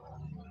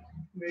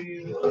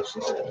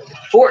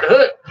 Fort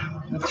Hood,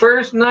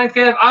 first 9th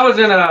Cav. I was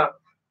in a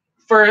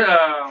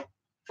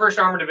first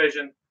Armor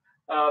Division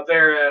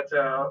there at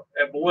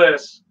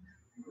Bliss.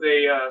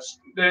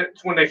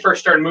 That's when they first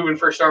started moving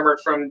First Armored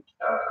from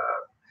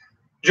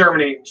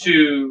Germany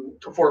to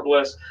Fort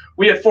Bliss.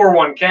 We had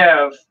 4-1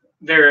 Cav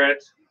there at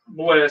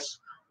Bliss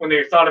when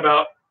they thought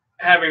about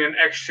having an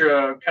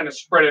extra kind of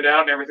spread it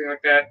out and everything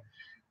like that.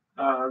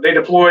 They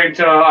deployed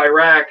to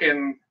Iraq,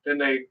 and then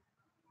they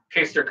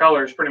cased their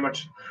colors pretty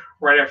much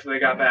right after they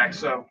got back.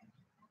 So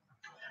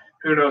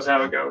who knows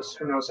how it goes?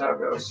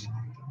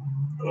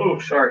 Oh,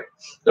 sorry.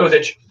 That was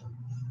itch.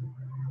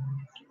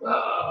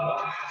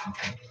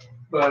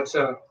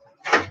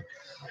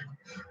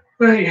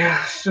 But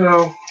yeah,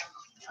 so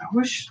I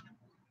wish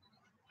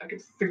I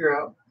could figure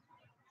out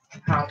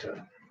how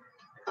to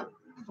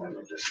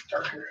make this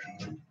darker.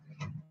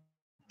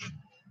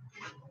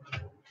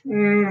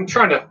 I'm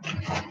trying to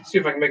see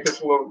if I can make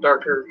this a little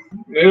darker.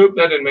 Nope,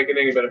 that didn't make it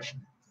any better.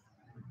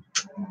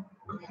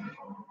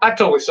 I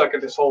totally suck at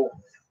this whole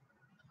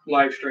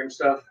live stream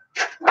stuff.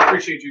 I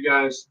appreciate you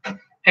guys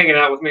hanging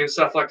out with me and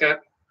stuff like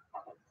that.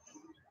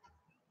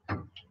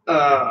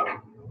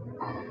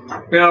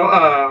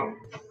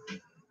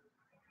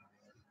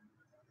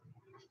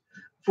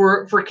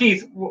 For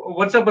Keith,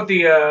 what's up with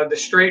the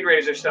straight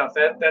razor stuff?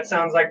 That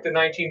sounds like the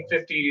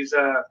 1950s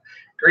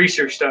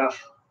greaser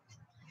stuff.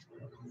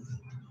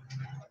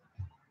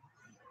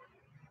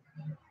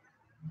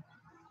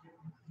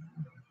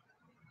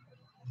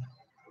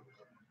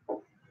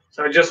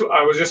 So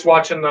I was just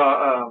watching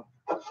the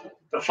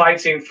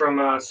fight scene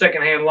from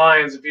Secondhand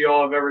Lions. If you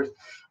all have ever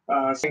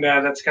seen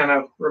that, that's kind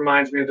of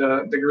reminds me of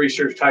the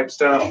greaser type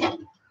stuff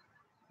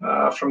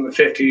from the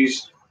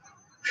 50s.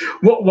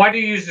 Why do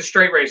you use the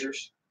straight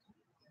razors?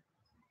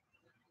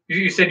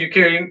 You said you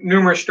carry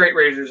numerous straight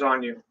razors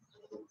on you.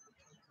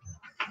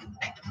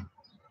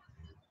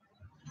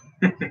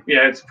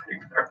 Yeah, it's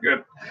pretty darn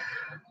good.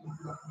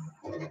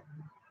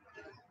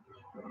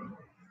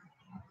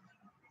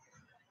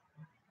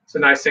 It's a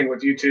nice thing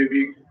with YouTube.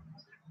 You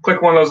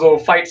click one of those little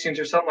fight scenes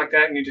or something like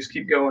that, and you just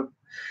keep going.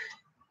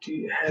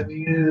 Have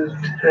you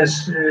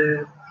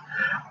tested?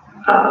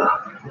 Uh,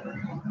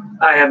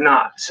 I have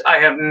not. I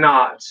have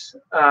not.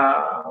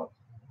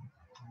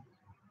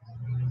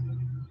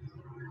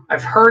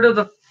 I've heard of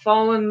the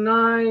fallen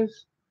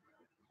knives,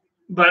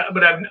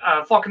 but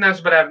I've falcon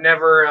knives, but I've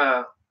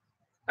never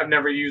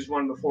used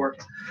one before.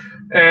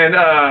 And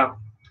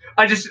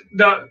I just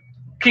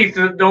Keith.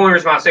 The only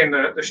reason I'm saying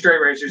the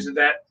straight razors is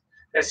that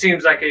it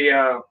seems like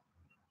a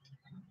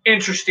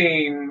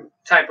interesting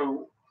type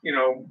of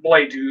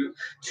blade to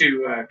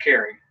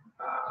carry.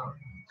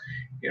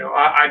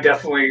 I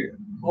definitely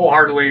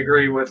wholeheartedly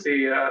agree with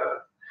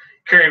the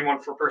carrying one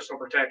for personal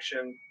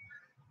protection.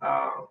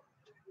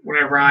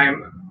 Whenever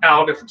I'm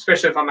out,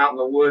 especially if I'm out in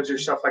the woods or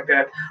stuff like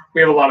that,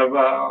 we have a lot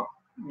of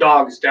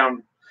dogs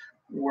down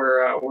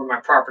where my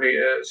property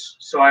is.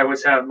 So I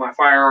always have my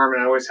firearm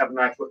and I always have a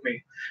knife with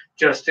me,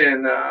 just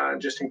in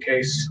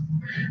case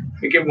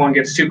one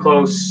gets too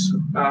close,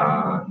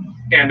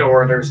 and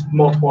or there's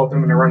multiple of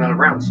them and they run out of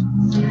rounds.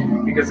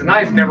 Because the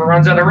knife never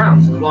runs out of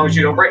rounds as long as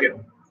you don't break it.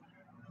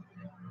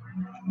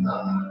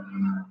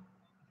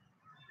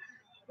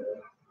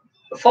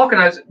 The falcon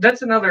knives,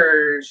 that's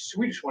another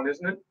Swedish one,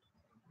 isn't it?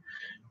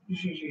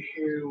 You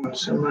hear when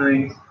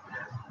somebody.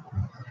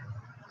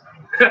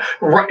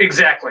 Right,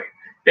 exactly.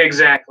 Plus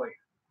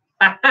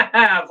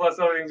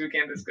other things we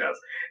can't discuss.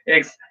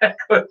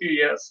 Exactly.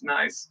 Yes.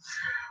 Nice.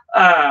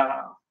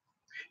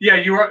 Yeah,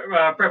 you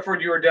are,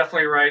 Prepford. You are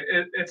definitely right.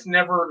 It's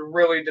never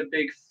really the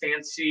big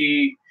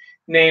fancy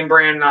name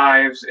brand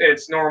knives.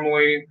 It's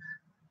normally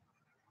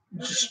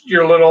just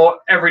your little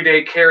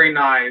everyday carry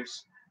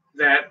knives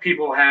that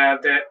people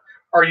have that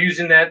are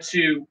using that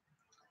to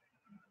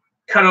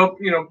cut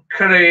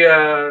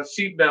a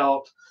seat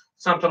belt,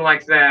 something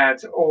like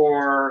that,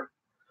 or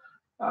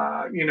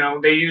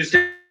they used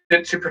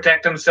it to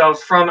protect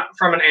themselves from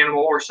an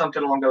animal or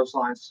something along those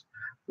lines.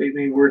 Believe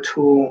me, we're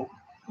tool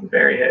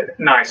very heavy.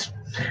 Nice.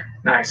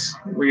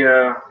 We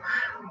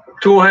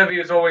tool heavy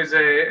is always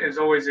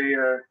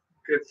a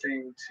good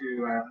thing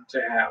to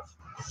have.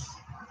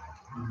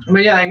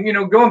 But yeah,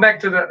 going back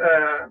to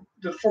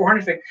the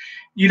 400 thing,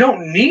 you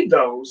don't need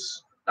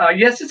those.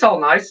 Yes, it's all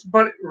nice,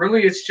 but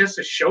really it's just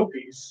a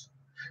showpiece.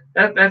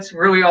 That's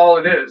really all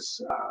it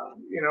is.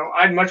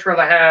 I'd much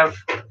rather have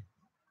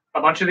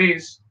a bunch of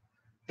these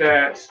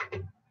that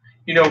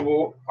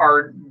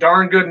are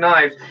darn good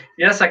knives.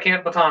 Yes, I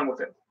can't baton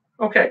with it.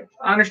 Okay,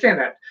 I understand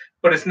that,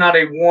 but it's not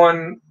a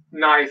one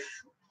knife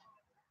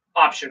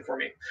option for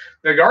me.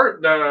 The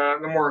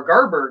more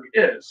Garberg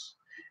is,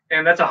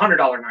 and that's $100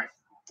 knife.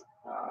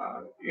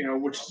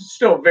 Which is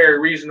still very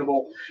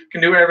reasonable.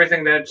 Can do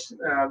everything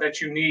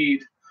that you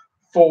need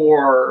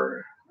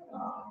for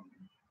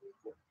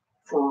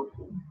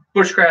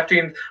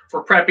bushcrafting,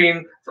 for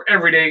prepping, for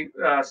everyday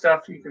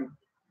stuff. You can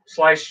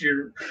slice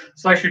your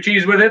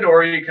cheese with it,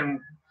 or you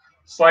can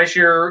slice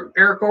your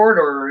paracord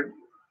or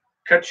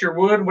cut your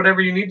wood,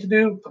 whatever you need to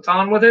do,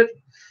 baton with it.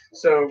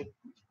 So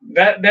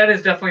that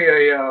is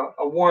definitely a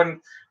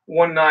one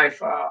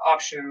knife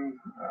option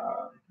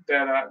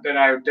that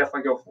I would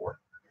definitely go for.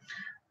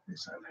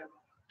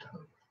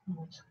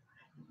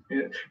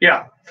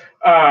 Yeah.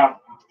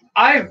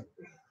 I've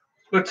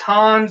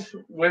batons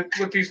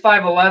with these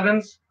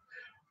 511s,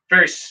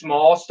 very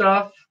small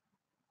stuff.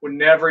 Would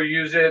never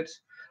use it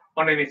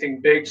on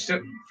anything big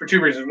for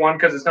two reasons. One,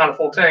 because it's not a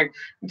full tank.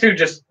 And two,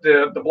 just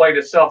the blade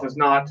itself is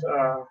not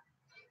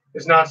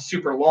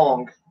super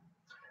long.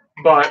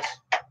 But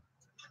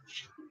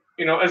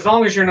as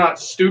long as you're not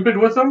stupid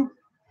with them,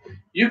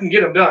 you can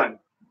get them done.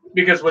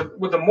 Because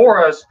with the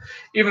Moras,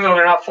 even though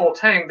they're not full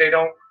tang, they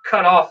don't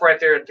cut off right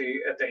there at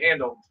the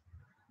handle.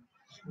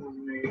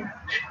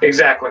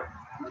 Exactly.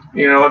 A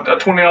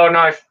 $20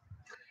 knife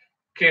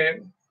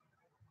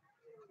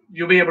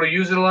you'll be able to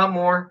use it a lot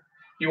more.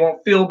 You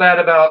won't feel bad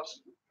about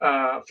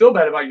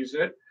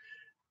using it.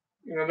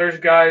 There's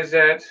guys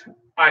that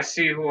I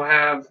see who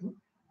have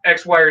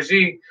X, Y, or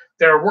Z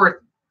that are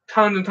worth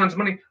tons and tons of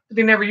money, but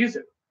they never use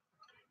it.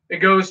 It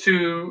goes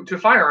to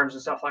firearms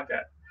and stuff like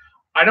that.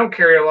 I don't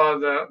carry a lot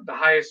of the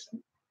highest.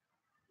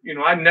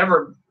 I've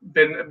never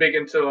been big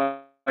into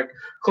like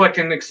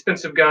collecting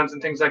expensive guns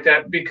and things like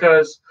that,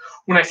 because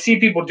when I see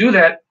people do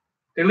that,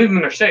 they leave them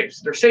in their safes.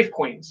 They're safe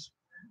queens.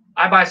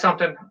 I buy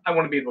something, I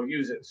want to be able to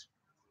use it.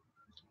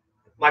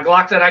 My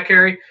Glock that I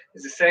carry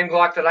is the same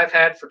Glock that I've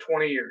had for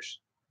 20 years.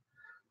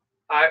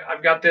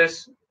 I've got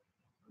this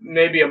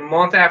maybe a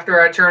month after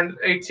I turned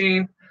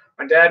 18.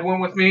 My dad went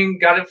with me,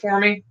 got it for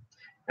me,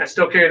 and I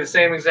still carry the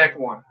same exact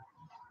one.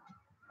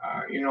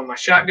 My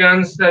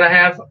shotguns that I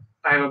have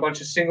a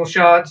bunch of single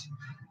shots,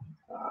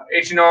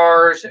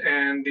 H&Rs,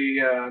 and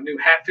the new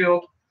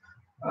Hatfield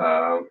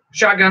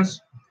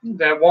shotguns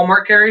that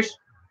Walmart carries,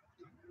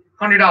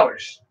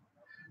 $100.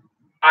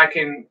 I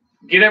can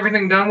get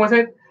everything done with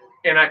it,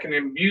 and I can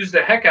abuse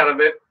the heck out of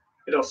it.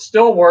 It'll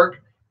still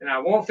work, and I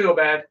won't feel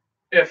bad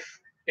if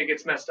it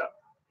gets messed up.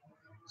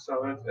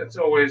 So it's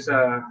always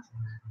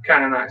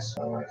kind of nice.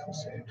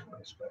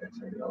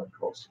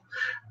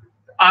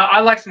 I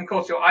like some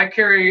cold steel. I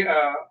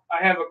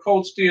have a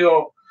cold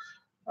steel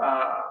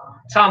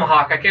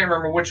tomahawk. I can't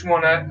remember which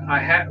one I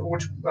had,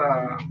 which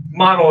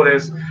model it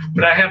is,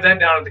 but I have that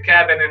down at the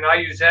cabin, and I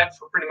use that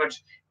for pretty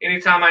much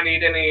anytime I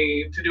need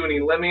to do any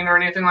limbing or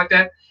anything like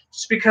that.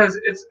 Just because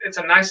it's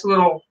a nice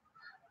little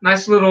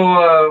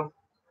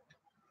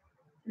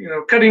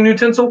cutting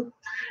utensil,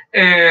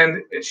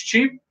 and it's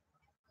cheap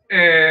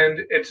and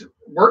it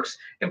works.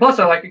 And plus,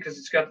 I like it because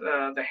it's got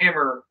the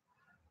hammer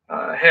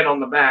head on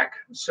the back,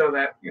 so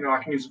that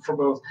I can use it for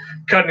both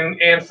cutting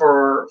and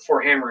for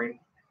hammering.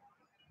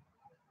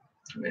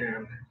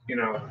 And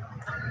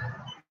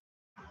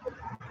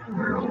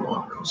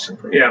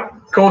yeah,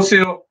 cold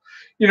steel.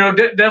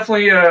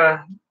 Definitely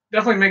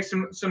makes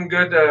some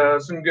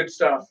good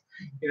stuff.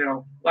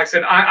 Like I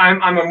said,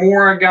 I'm a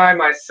Mora guy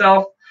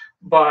myself,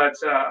 but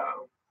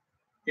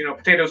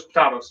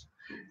potatoes.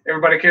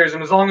 Everybody carries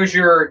them as long as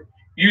you're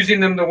using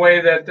them the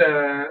way that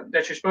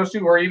you're supposed to,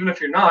 or even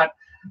if you're not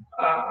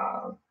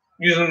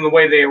using them the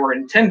way they were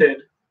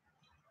intended.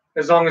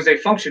 As long as they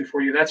function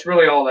for you, that's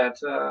really all that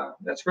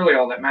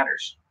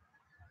matters.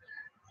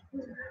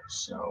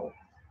 So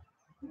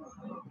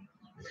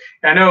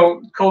I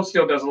know Cold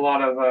Steel does a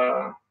lot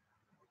of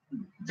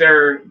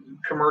their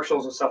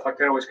commercials and stuff like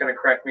that. Always kind of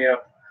crack me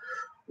up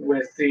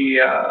with the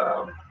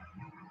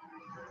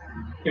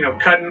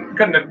cutting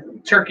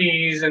the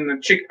turkeys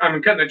and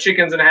cutting the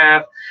chickens in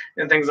half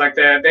and things like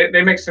that.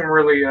 They make some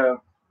really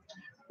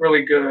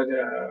good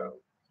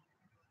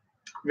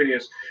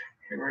videos.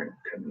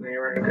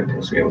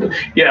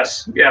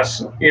 Yes,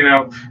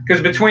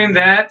 because between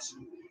that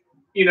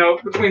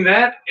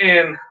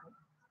and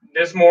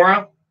this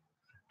Mora,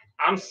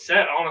 I'm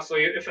set,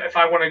 honestly, if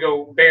I want to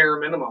go bare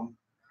minimum,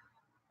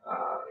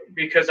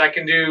 because I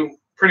can do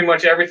pretty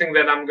much everything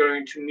that I'm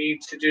going to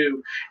need to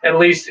do, at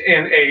least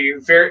in a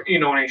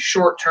in a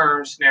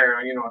short-term scenario,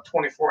 a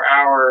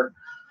 24-hour,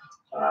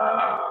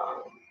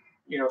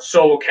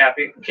 solo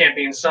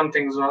camping,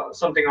 something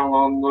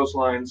along those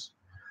lines.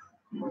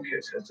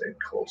 Okay, so it's a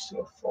cold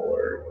steel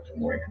fuller.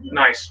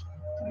 Nice.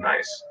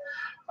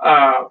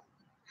 Now,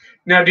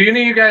 do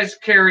any of you guys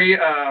carry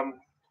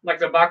like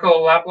the Bako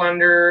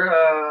Laplander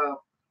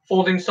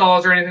folding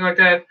saws or anything like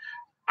that?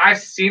 I've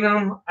seen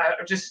them.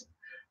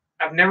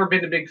 I've never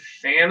been a big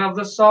fan of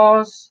the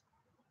saws.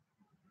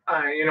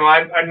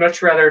 I'd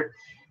much rather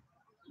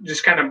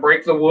just kind of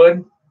break the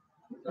wood,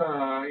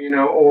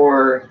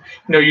 or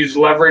use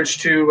leverage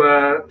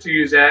to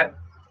use that.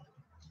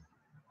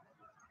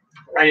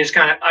 I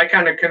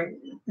kind of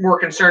more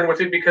concerned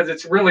with it because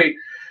it's really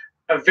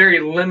a very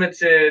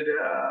limited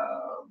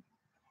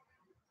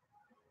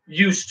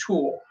use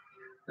tool,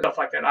 stuff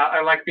like that.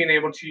 I like being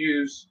able to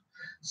use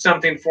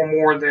something for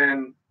more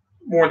than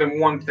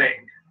one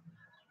thing.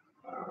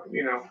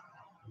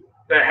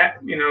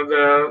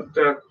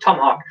 The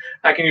tomahawk.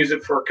 I can use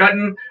it for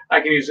cutting. I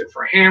can use it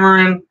for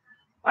hammering.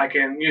 I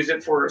can use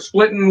it for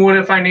splitting wood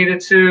if I needed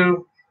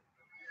to.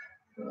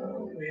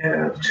 We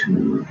have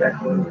 2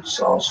 backwood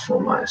saws for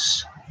my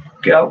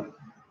scalp.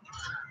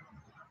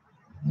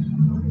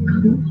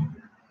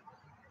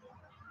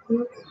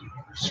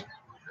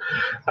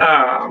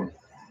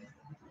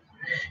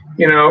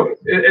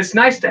 It's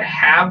nice to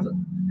have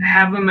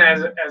them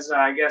as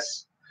I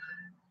guess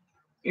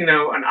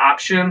an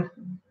option,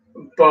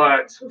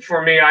 but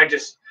for me, I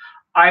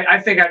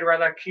think I'd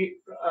rather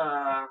keep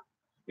a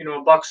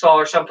buck saw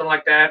or something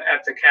like that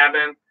at the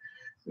cabin,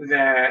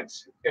 that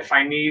if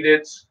I need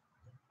it,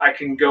 I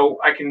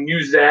can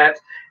use that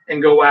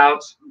and go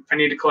out. If I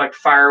need to collect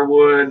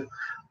firewood,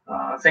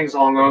 things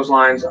along those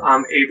lines,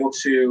 I'm able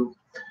to.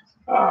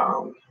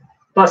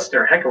 Plus,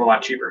 they're a heck of a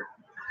lot cheaper.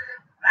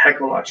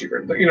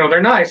 But,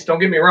 they're nice. Don't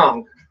get me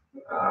wrong,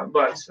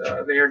 but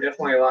they are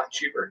definitely a lot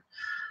cheaper.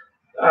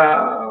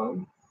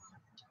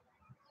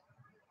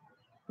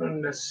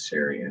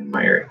 Unnecessary in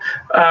my area.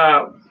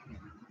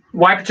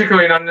 Why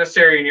particularly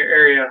unnecessary in your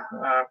area,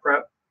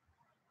 Prep?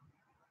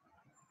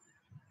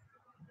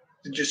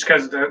 Just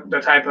because the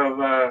type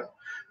of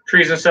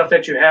trees and stuff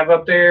that you have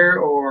up there,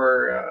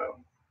 or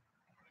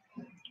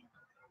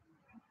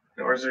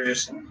is there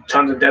just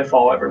tons of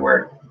deadfall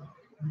everywhere?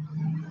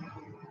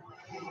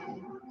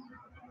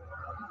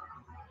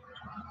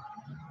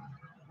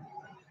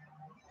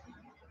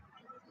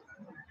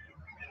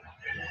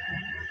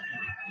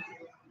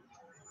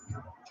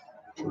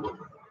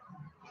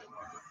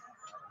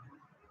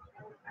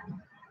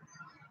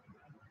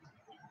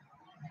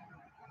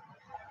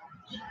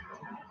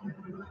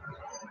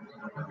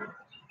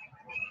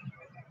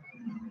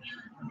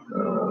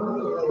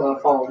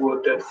 Fall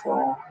wood,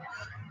 deadfall.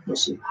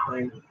 Mostly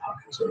pine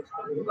pockets of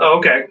pine. Oh,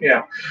 okay,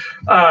 yeah.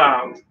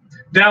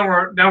 Down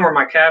where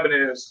my cabin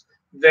is,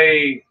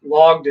 they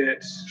logged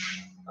it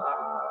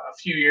a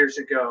few years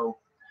ago,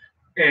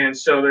 and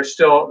so there's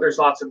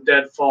lots of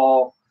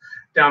deadfall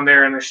down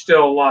there, and there's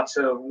still lots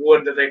of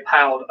wood that they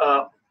piled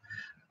up.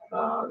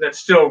 That's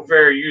still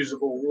very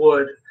usable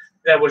wood.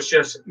 That was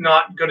just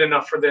not good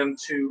enough for them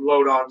to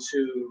load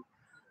onto.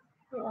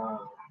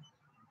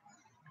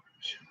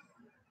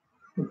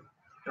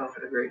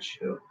 Had a great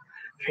show.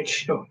 Great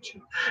show.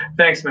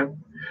 Thanks,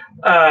 man.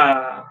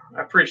 I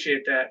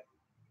appreciate that.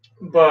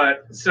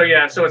 But so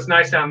yeah, so it's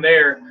nice down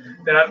there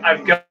that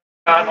I've got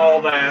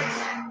all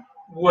that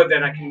wood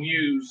that I can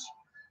use.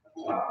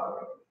 Uh,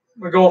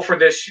 the goal for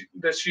this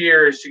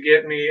year is to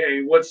get me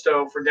a wood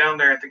stove for down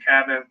there at the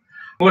cabin.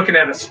 I'm looking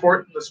at the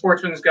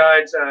Sportsman's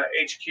Guides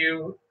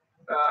HQ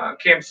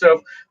camp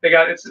stove. They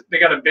got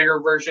a bigger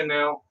version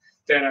now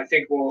that I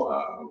think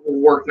will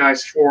work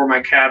nice for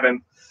my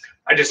cabin.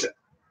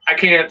 I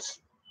can't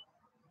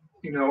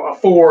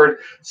afford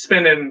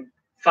spending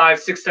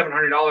 $500,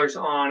 $600,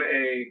 $700 on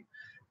a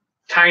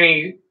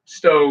tiny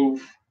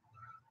stove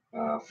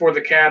for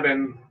the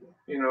cabin.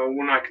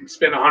 When I can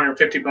spend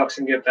 $150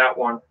 and get that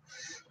one.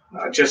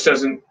 It just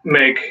doesn't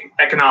make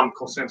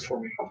economical sense for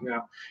me.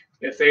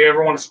 If they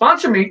ever want to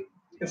sponsor me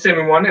and send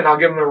me one, and I'll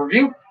give them a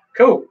review,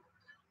 cool.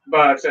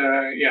 But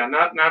yeah,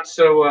 not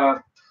so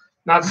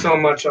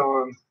much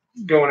on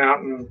going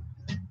out and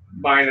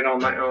buying it on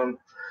my own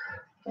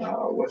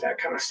with that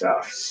kind of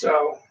stuff.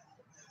 So,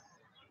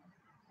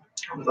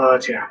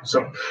 but yeah.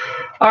 So,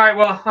 all right.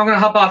 Well, I'm gonna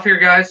hop off here,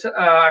 guys.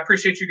 I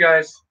appreciate you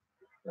guys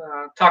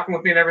talking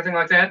with me and everything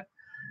like that.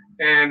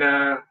 And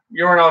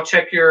Jorn, I'll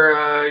check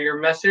your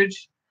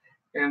message.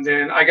 And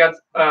then I got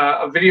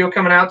a video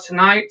coming out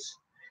tonight,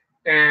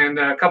 and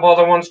a couple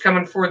other ones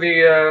coming for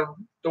the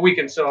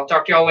weekend. So I'll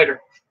talk to y'all later.